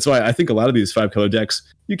game. That's why I think a lot of these 5-color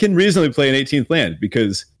decks, you can reasonably play an 18th land,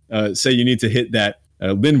 because say you need to hit that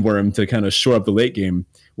Lindworm to kind of shore up the late game.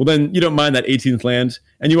 Well, then you don't mind that 18th land,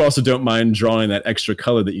 and you also don't mind drawing that extra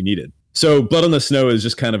color that you needed. So Blood on the Snow is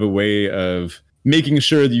just kind of a way of making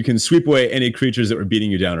sure that you can sweep away any creatures that were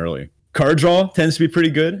beating you down early. Card draw tends to be pretty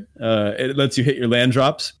good. It lets you hit your land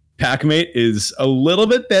drops. Packmate is a little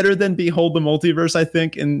bit better than Behold the Multiverse, I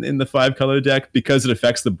think, in the 5-color deck, because it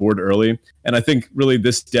affects the board early. And I think really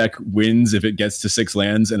this deck wins if it gets to 6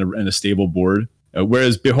 lands and a stable board.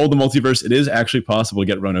 Whereas Behold the Multiverse, it is actually possible to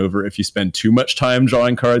get run over if you spend too much time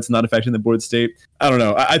drawing cards not affecting the board state. I don't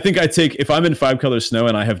know. I think I take, if I'm in 5-color snow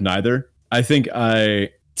and I have neither, I think I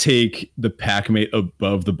take the Packmate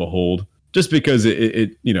above the Behold just because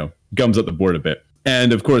it gums up the board a bit.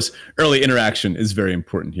 And of course, early interaction is very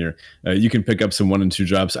important here. You can pick up some 1 and 2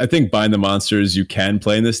 drops. I think Bind the Monsters you can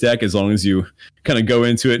play in this deck as long as you kind of go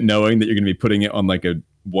into it knowing that you're going to be putting it on like a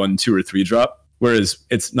 1, 2, or 3 drop, whereas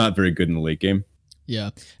it's not very good in the late game.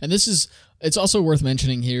 Yeah, and it's also worth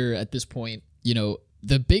mentioning here at this point,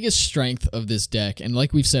 the biggest strength of this deck, and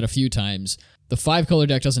like we've said a few times, the 5-color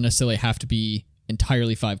deck doesn't necessarily have to be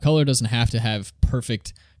entirely 5-color, doesn't have to have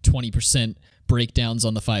perfect 20% breakdowns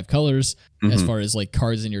on the 5 colors as far as like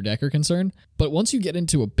cards in your deck are concerned. But once you get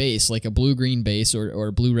into a base, like a blue-green base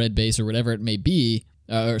or blue-red base or whatever it may be,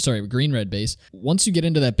 green-red base, once you get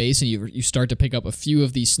into that base and you start to pick up a few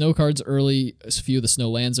of these snow cards early, a few of the snow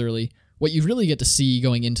lands early, what you really get to see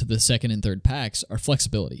going into the second and third packs are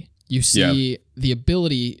flexibility. You see the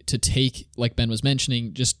ability to take, like Ben was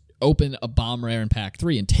mentioning, just open a bomb rare in pack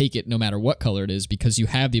 3 and take it no matter what color it is, because you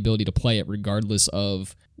have the ability to play it regardless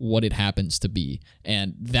of what it happens to be.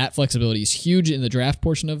 And that flexibility is huge in the draft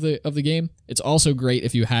portion of the game. It's also great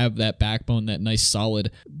if you have that backbone, that nice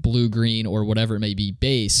solid blue-green or whatever it may be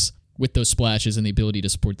base with those splashes and the ability to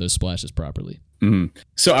support those splashes properly. Mm-hmm.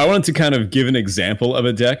 So I wanted to kind of give an example of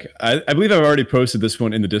a deck. I believe I've already posted this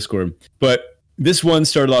one in the Discord, but this one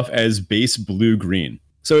started off as base blue-green.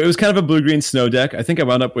 So it was kind of a blue-green snow deck. I think I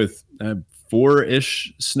wound up with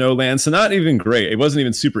 4-ish snow lands, so not even great. It wasn't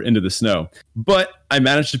even super into the snow. But I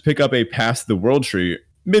managed to pick up a Path to the World Tree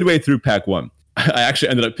midway through pack 1. I actually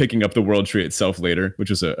ended up picking up the World Tree itself later, which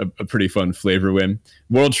was a pretty fun flavor win.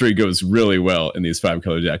 World Tree goes really well in these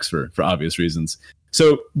 5-color decks for obvious reasons.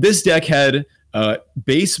 So this deck had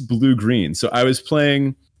base blue-green. So I was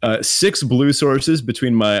playing 6 blue sources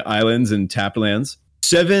between my islands and tap lands,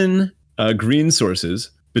 7 green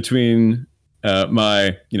sources between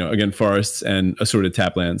my, again, forests and assorted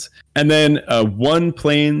tap lands, and then 1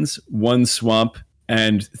 plains, 1 swamp,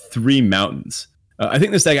 and 3 mountains. I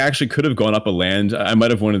think this deck actually could have gone up a land. I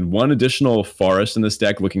might have wanted 1 additional forest in this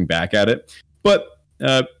deck looking back at it, but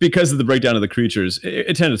because of the breakdown of the creatures,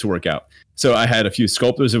 it tended to work out. So I had a few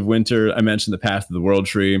Sculptors of Winter. I mentioned the Path of the World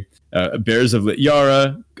Tree, Bears of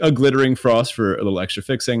Lityara, a Glittering Frost for a little extra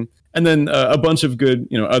fixing, and then a bunch of good,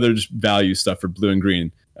 other just value stuff for blue and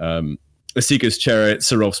green. Asika's Chariot,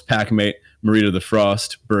 Serulf's Packmate, Marita the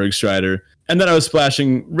Frost, Bergstrider, and then I was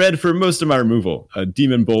splashing red for most of my removal,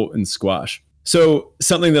 Demon Bolt and Squash. So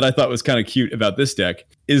something that I thought was kind of cute about this deck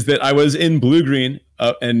is that I was in blue-green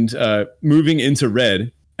and moving into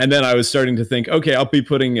red, and then I was starting to think, okay, I'll be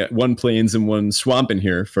putting 1 plains and 1 swamp in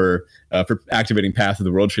here for activating Path of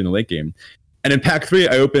the World Tree in the late game. And in pack 3,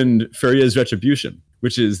 I opened Furia's Retribution,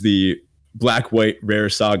 which is the black-white rare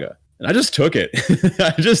saga. And I just took it.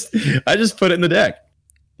 I just put it in the deck.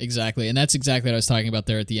 Exactly. And that's exactly what I was talking about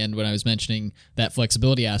there at the end when I was mentioning that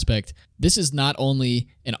flexibility aspect. This is not only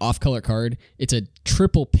an off-color card, it's a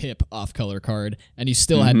triple pip off-color card, and you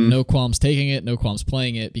still had no qualms taking it, no qualms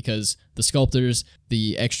playing it, because the Sculptors,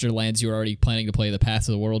 the extra lands you were already planning to play, the Path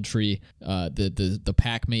of the World Tree, the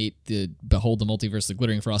Packmate, the Behold the Multiverse, the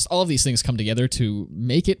Glittering Frost, all of these things come together to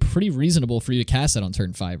make it pretty reasonable for you to cast that on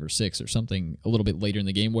turn 5 or 6 or something a little bit later in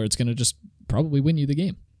the game where it's going to just probably win you the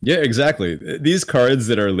game. Yeah, exactly. These cards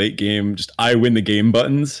that are late game, just I win the game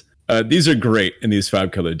buttons, these are great in these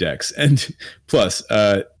 5-color decks. And plus,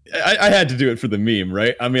 I had to do it for the meme,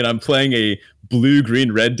 right? I mean, I'm playing a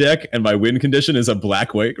blue-green-red deck, and my win condition is a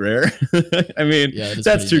black-white rare. I mean,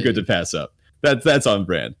 that's too good to pass up. That's on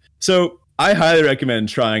brand. So I highly recommend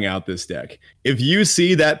trying out this deck. If you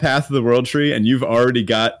see that Path of the World Tree and you've already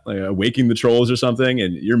got Waking the Trolls or something,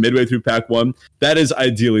 and you're midway through pack 1, that is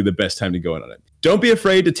ideally the best time to go in on it. Don't be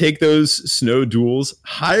afraid to take those snow duels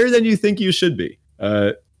higher than you think you should be.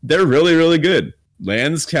 They're really, really good.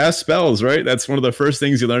 Lands cast spells, right? That's one of the first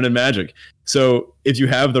things you learn in Magic. So if you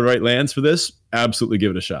have the right lands for this, absolutely give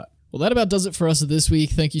it a shot. Well, that about does it for us this week.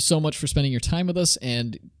 Thank you so much for spending your time with us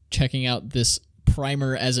and checking out this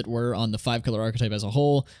primer, as it were, on the 5-color archetype as a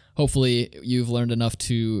whole. Hopefully you've learned enough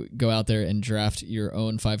to go out there and draft your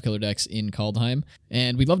own 5-color decks in Kaldheim,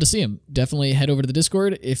 and we'd love to see them. Definitely head over to the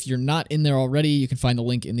Discord. If you're not in there already, you can find the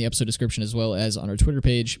link in the episode description as well as on our Twitter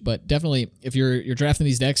page. But definitely, if you're drafting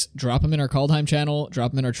these decks, drop them in our Kaldheim channel,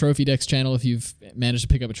 drop them in our Trophy Decks channel. If you've managed to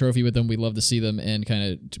pick up a trophy with them, we'd love to see them and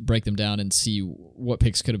kind of break them down and see what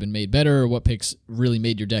picks could have been made better, or what picks really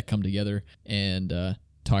made your deck come together, and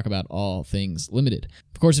talk about all things limited.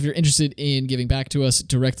 Of course, if you're interested in giving back to us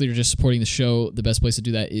directly or just supporting the show, the best place to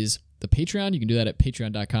do that is the Patreon. You can do that at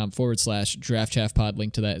patreon.com/draftchaffpod.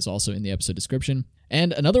 Link to that is also in the episode description.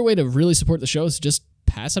 And another way to really support the show is just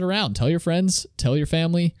pass it around. Tell your friends, tell your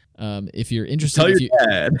family, If you're interested, Tell your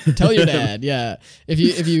dad. Tell your dad. Yeah. If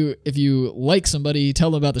you like somebody,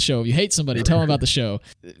 tell them about the show. If you hate somebody, tell them about the show.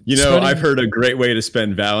 I've heard a great way to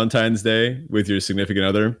spend Valentine's Day with your significant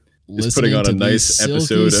other is putting on a nice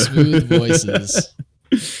episode of smooth voices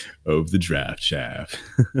of the Draft Chaff.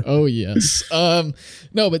 Oh yes.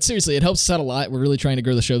 No, but seriously, it helps us out a lot. We're really trying to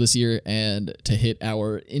grow the show this year and to hit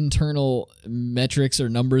our internal metrics or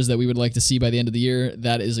numbers that we would like to see by the end of the year.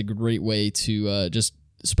 That is a great way to just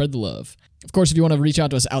spread the love. Of course, if you want to reach out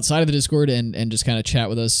to us outside of the Discord and just kind of chat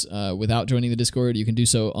with us without joining the Discord, you can do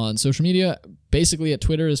so on social media. Basically, at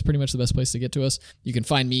Twitter is pretty much the best place to get to us. You can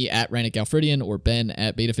find me at Rannick Galfridian or Ben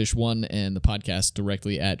at BetaFish1 and the podcast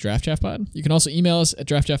directly at DraftChaffPod. You can also email us at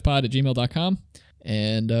draftchaffpod@gmail.com,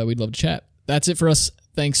 and we'd love to chat. That's it for us.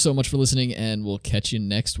 Thanks so much for listening, and we'll catch you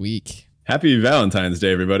next week. Happy Valentine's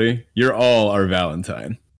Day, everybody. You're all our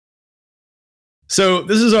Valentine. So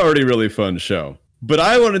this is already a really fun show. But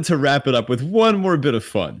I wanted to wrap it up with one more bit of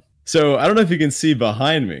fun. So I don't know if you can see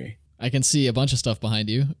behind me. I can see a bunch of stuff behind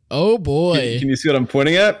you. Oh boy. Can you see what I'm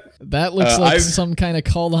pointing at? That looks like some kind of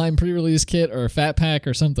Kaldheim pre-release kit or a Fat Pack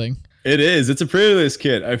or something. It is. It's a pre-release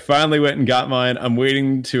kit. I finally went and got mine. I'm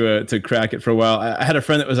waiting to crack it for a while. I had a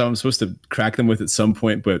friend that I'm supposed to crack them with at some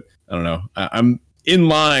point, but I don't know. I'm in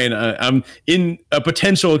line. I'm in a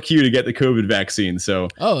potential queue to get the COVID vaccine. So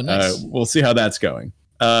nice. We'll see how that's going.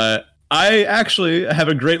 I actually have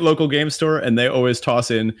a great local game store, and they always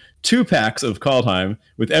toss in 2 packs of Kaldheim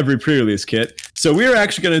with every pre-release kit. So we're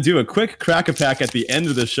actually going to do a quick crack-a-pack at the end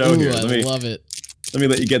of the show here. I love it. Let me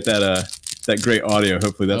let you get that great audio.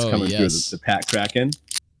 Hopefully that's coming through the pack cracking.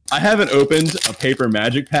 I haven't opened a paper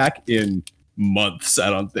magic pack in months, I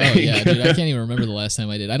don't think. Oh, yeah, dude. I can't even remember the last time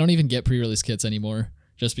I did. I don't even get pre-release kits anymore.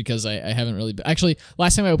 Just because I haven't really... Actually,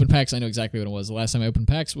 last time I opened packs, I know exactly what it was. The last time I opened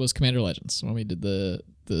packs was Commander Legends, when we did the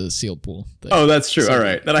sealed pool thing. Oh, that's true. All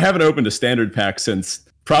right. Then I haven't opened a standard pack since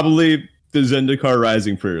probably the Zendikar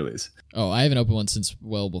Rising pre-release. Oh, I haven't opened one since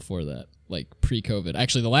well before that, like pre-COVID.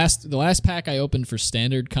 Actually, the last pack I opened for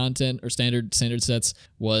standard content or standard sets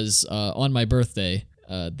was on my birthday,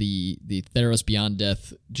 the Theros Beyond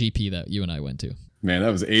Death GP that you and I went to. Man,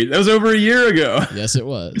 that was over a year ago. Yes, it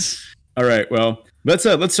was. All right, well, let's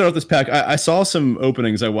start with this pack. I saw some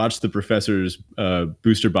openings. I watched the Professor's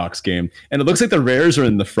booster box game, and it looks like the rares are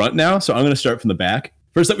in the front now, so I'm going to start from the back.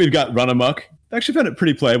 First up, we've got Run Amok. I actually found it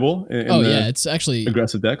pretty playable in it's actually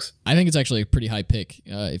aggressive decks. I think it's actually a pretty high pick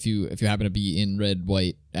if you happen to be in red,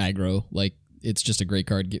 white, aggro. Like, it's just a great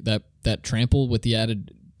card. That trample with the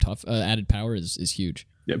added power is huge.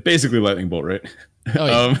 Yeah, basically Lightning Bolt, right?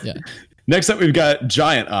 Oh, yeah. Next up, we've got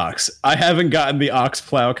Giant Ox. I haven't gotten the Ox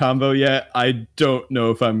Plow combo yet. I don't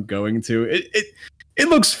know if I'm going to. It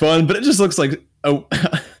looks fun, but it just looks like I'm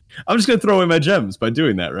just gonna throw away my gems by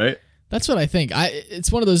doing that, right? That's what I think.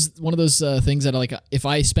 It's one of those things that like if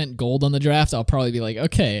I spent gold on the draft, I'll probably be like,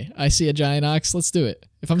 okay, I see a Giant Ox, let's do it.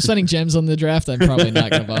 If I'm spending gems on the draft, I'm probably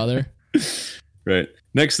not gonna bother. Right.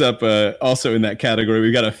 Next up, also in that category,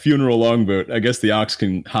 we got a Funeral Longboat. I guess the Ox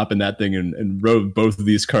can hop in that thing and row both of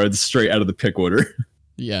these cards straight out of the pick order.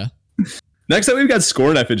 Yeah. Next up, we've got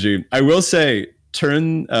Scorn Effigy. I will say,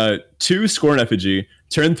 turn 2 Scorn Effigy,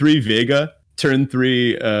 turn 3 Vega, turn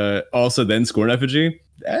 3 also then Scorn Effigy.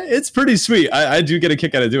 It's pretty sweet. I do get a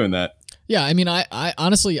kick out of doing that. Yeah, I mean, I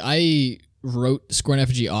honestly wrote Scorn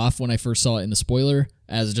Effigy off when I first saw it in the spoiler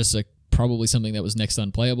as just probably something that was next to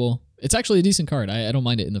unplayable. It's actually a decent card. I don't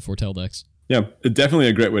mind it in the Foretell decks. Yeah, definitely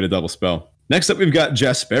a great way to double spell. Next up, we've got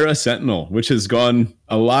Jaspera Sentinel, which has gone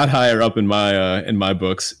a lot higher up in my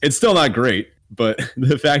books. It's still not great, but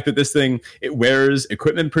the fact that this thing, it wears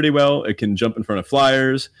equipment pretty well. It can jump in front of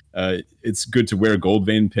flyers. It's good to wear Gold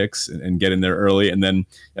Vein picks and get in there early. And then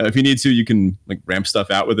if you need to, you can like ramp stuff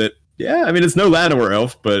out with it. Yeah, I mean, it's no Llanowar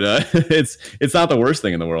Elf, but it's not the worst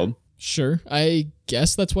thing in the world. Sure. I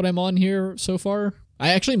guess that's what I'm on here so far.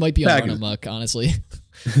 I actually might be on Run Amok, honestly.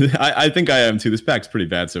 I think I am too. This pack's pretty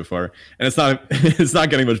bad so far, and it's not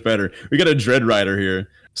getting much better. We got a Dread Rider here.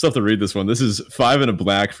 Still have to read this one. This is 5 and a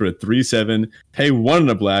black for a 3/7. Pay 1 and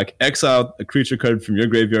a black. Exile a creature card from your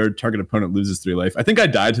graveyard. Target opponent loses 3 life. I think I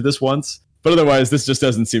died to this once, but otherwise this just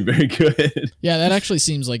doesn't seem very good. Yeah, that actually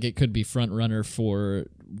seems like it could be front runner for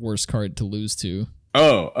worst card to lose to.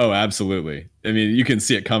 Oh, absolutely. I mean, you can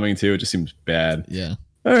see it coming too. It just seems bad. Yeah.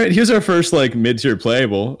 All right, here's our first like mid-tier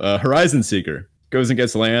playable. Horizon Seeker goes and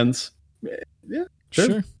gets lands. Yeah,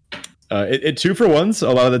 sure. It 2 for 1s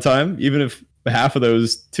a lot of the time, even if half of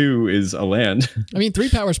those 2 is a land. I mean, 3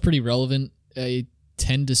 power is pretty relevant. I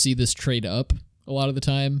tend to see this trade up a lot of the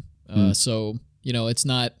time. So, it's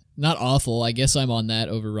not Not awful. I guess I'm on that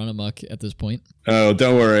over Run Amok at this point. Oh,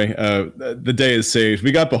 don't worry. The day is saved.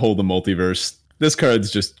 We got Behold the Multiverse. This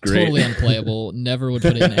card's just great. Totally unplayable. Never would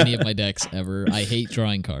put it in any of my decks ever. I hate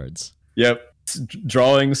drawing cards. Yep.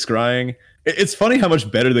 Drawing, scrying. It's funny how much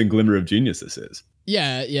better than Glimmer of Genius this is.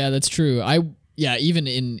 Yeah, that's true. Even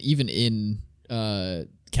in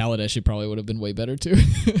Kaladesh, it probably would have been way better too.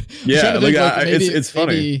 Yeah, it's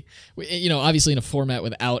funny. Maybe, obviously in a format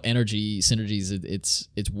without energy synergies,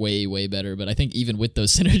 it's way better. But I think even with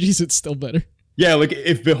those synergies, it's still better. Yeah, like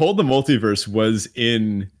if Behold the Multiverse was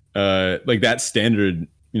in like that standard,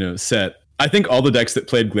 set, I think all the decks that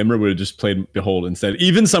played Glimmer would have just played Behold instead.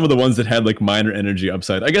 Even some of the ones that had like minor energy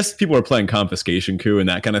upside. I guess people are playing Confiscation Coup and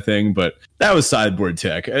that kind of thing, but that was sideboard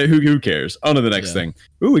tech. Who cares? On to the next thing.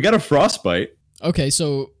 Ooh, we got a Frostbite. Okay,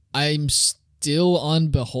 so I'm still on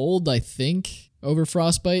Behold, I think, over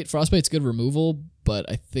Frostbite. Frostbite's good removal, but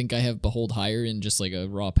I think I have Behold higher in just like a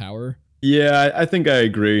raw power. Yeah, I think I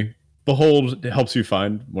agree. Behold helps you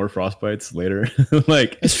find more Frostbites later.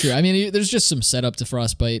 That's true. I mean, there's just some setup to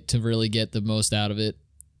Frostbite to really get the most out of it.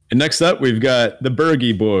 And next up, we've got the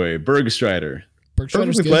Bergy boy, Bergstrider. Bergstrider's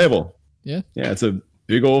perfectly good. playable. Yeah, it's a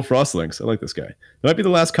big old Frost Lynx. I like this guy. It might be the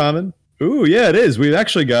last common. Ooh, yeah, it is. We've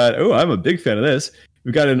actually got. Oh, I'm a big fan of this.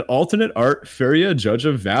 We've got an alternate art Furia, Judge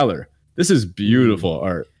of Valor. This is beautiful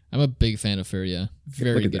art. I'm a big fan of Furia.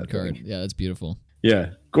 Very good card. Thing. Yeah, that's beautiful.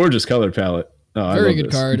 Yeah, gorgeous color palette. Oh, very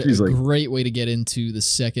good card. A great way to get into the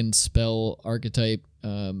second spell archetype.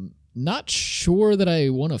 Not sure that I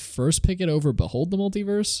want to first pick it over Behold the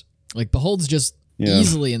Multiverse. Like Behold's just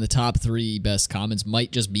easily in the top 3 best commons.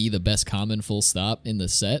 Might just be the best common full stop in the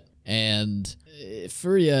set. And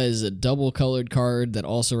Furia is a double colored card that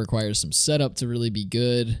also requires some setup to really be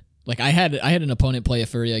good. Like I had an opponent play a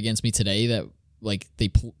Furia against me today that like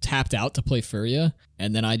they tapped out to play Furia,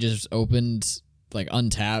 and then I just opened like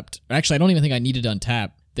untapped. Actually, I don't even think I needed to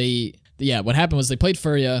untap. What happened was they played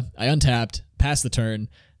Furia. I untapped, passed the turn.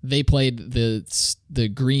 They played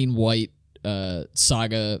the green white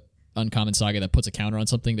saga, uncommon saga that puts a counter on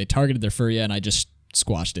something. They targeted their Furia, and I just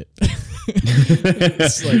squashed it.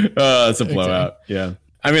 It's a blowout. Okay. Yeah.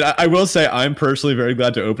 I mean, I will say I'm personally very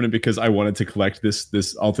glad to open it because I wanted to collect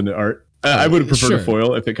this alternate art. I would have preferred a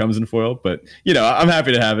foil if it comes in foil, but I'm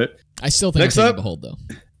happy to have it. I still think I'm Behold though.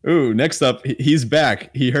 Ooh, next up, he's back.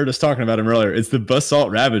 He heard us talking about him earlier. It's the Basalt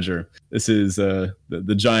Ravager. This is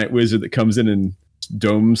the giant wizard that comes in and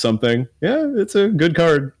domes something. Yeah, it's a good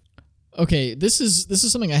card. Okay, this is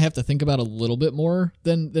something I have to think about a little bit more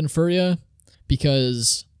than Furia,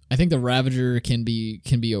 because I think the Ravager can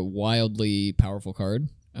be a wildly powerful card.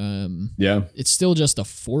 Yeah, it's still just a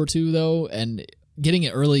 4/2 though, and getting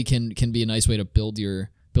it early can be a nice way to build your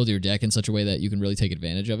deck in such a way that you can really take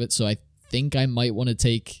advantage of it. So I think I might want to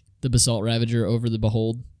take the Basalt Ravager over the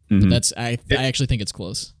Behold, but I actually think it's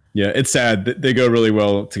close. Yeah, it's sad that they go really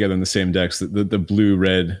well together in the same decks. The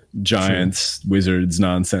blue-red giants, wizards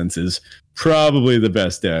nonsense is probably the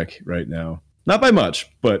best deck right now. Not by much,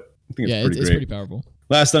 but I think it's it's pretty powerful.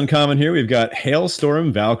 Last uncommon here, we've got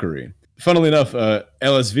Hailstorm Valkyrie. Funnily enough,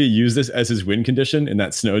 LSV used this as his win condition in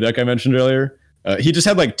that snow deck I mentioned earlier. He just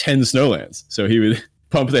had like 10 snowlands, so he would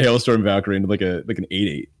pump the Hailstorm Valkyrie into like an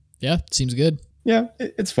 8/8. Yeah, seems good. Yeah,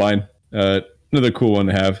 it's fine. Another cool one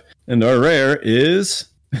to have. And our rare is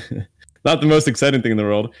not the most exciting thing in the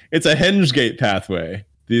world. It's a Hengegate Pathway.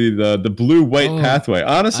 The blue-white pathway.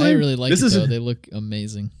 Honestly, I really like it though. They look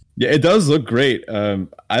amazing. Yeah, it does look great.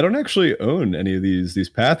 I don't actually own any of these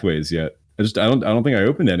pathways yet. I don't think I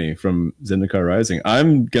opened any from Zendikar Rising.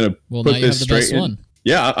 I'm gonna put this straight in. One.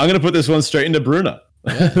 Yeah, I'm gonna put this one straight into Bruna.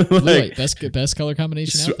 Yeah, like, best color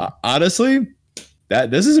combination. Honestly,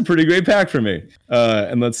 this is a pretty great pack for me.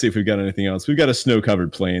 And let's see if we've got anything else. We've got a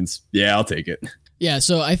snow-covered plains. Yeah, I'll take it. Yeah,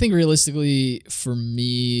 so I think realistically for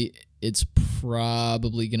me, it's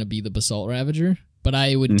probably gonna be the Basalt Ravager. But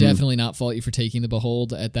I would definitely not fault you for taking the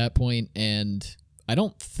Behold at that point, and I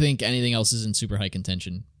don't think anything else is in super high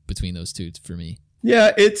contention between those two for me.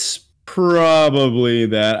 Yeah, it's probably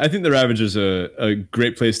that. I think the Ravager is a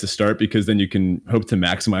great place to start because then you can hope to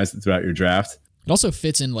maximize it throughout your draft. It also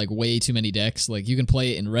fits in like way too many decks. Like you can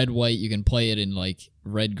play it in red-white, you can play it in like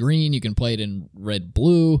red-green, you can play it in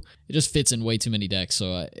red-blue. It just fits in way too many decks,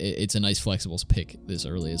 so it's a nice flexible pick this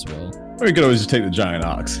early as well. Or you could always just take the Giant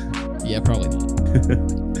Ox. Yeah, probably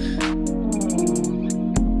not.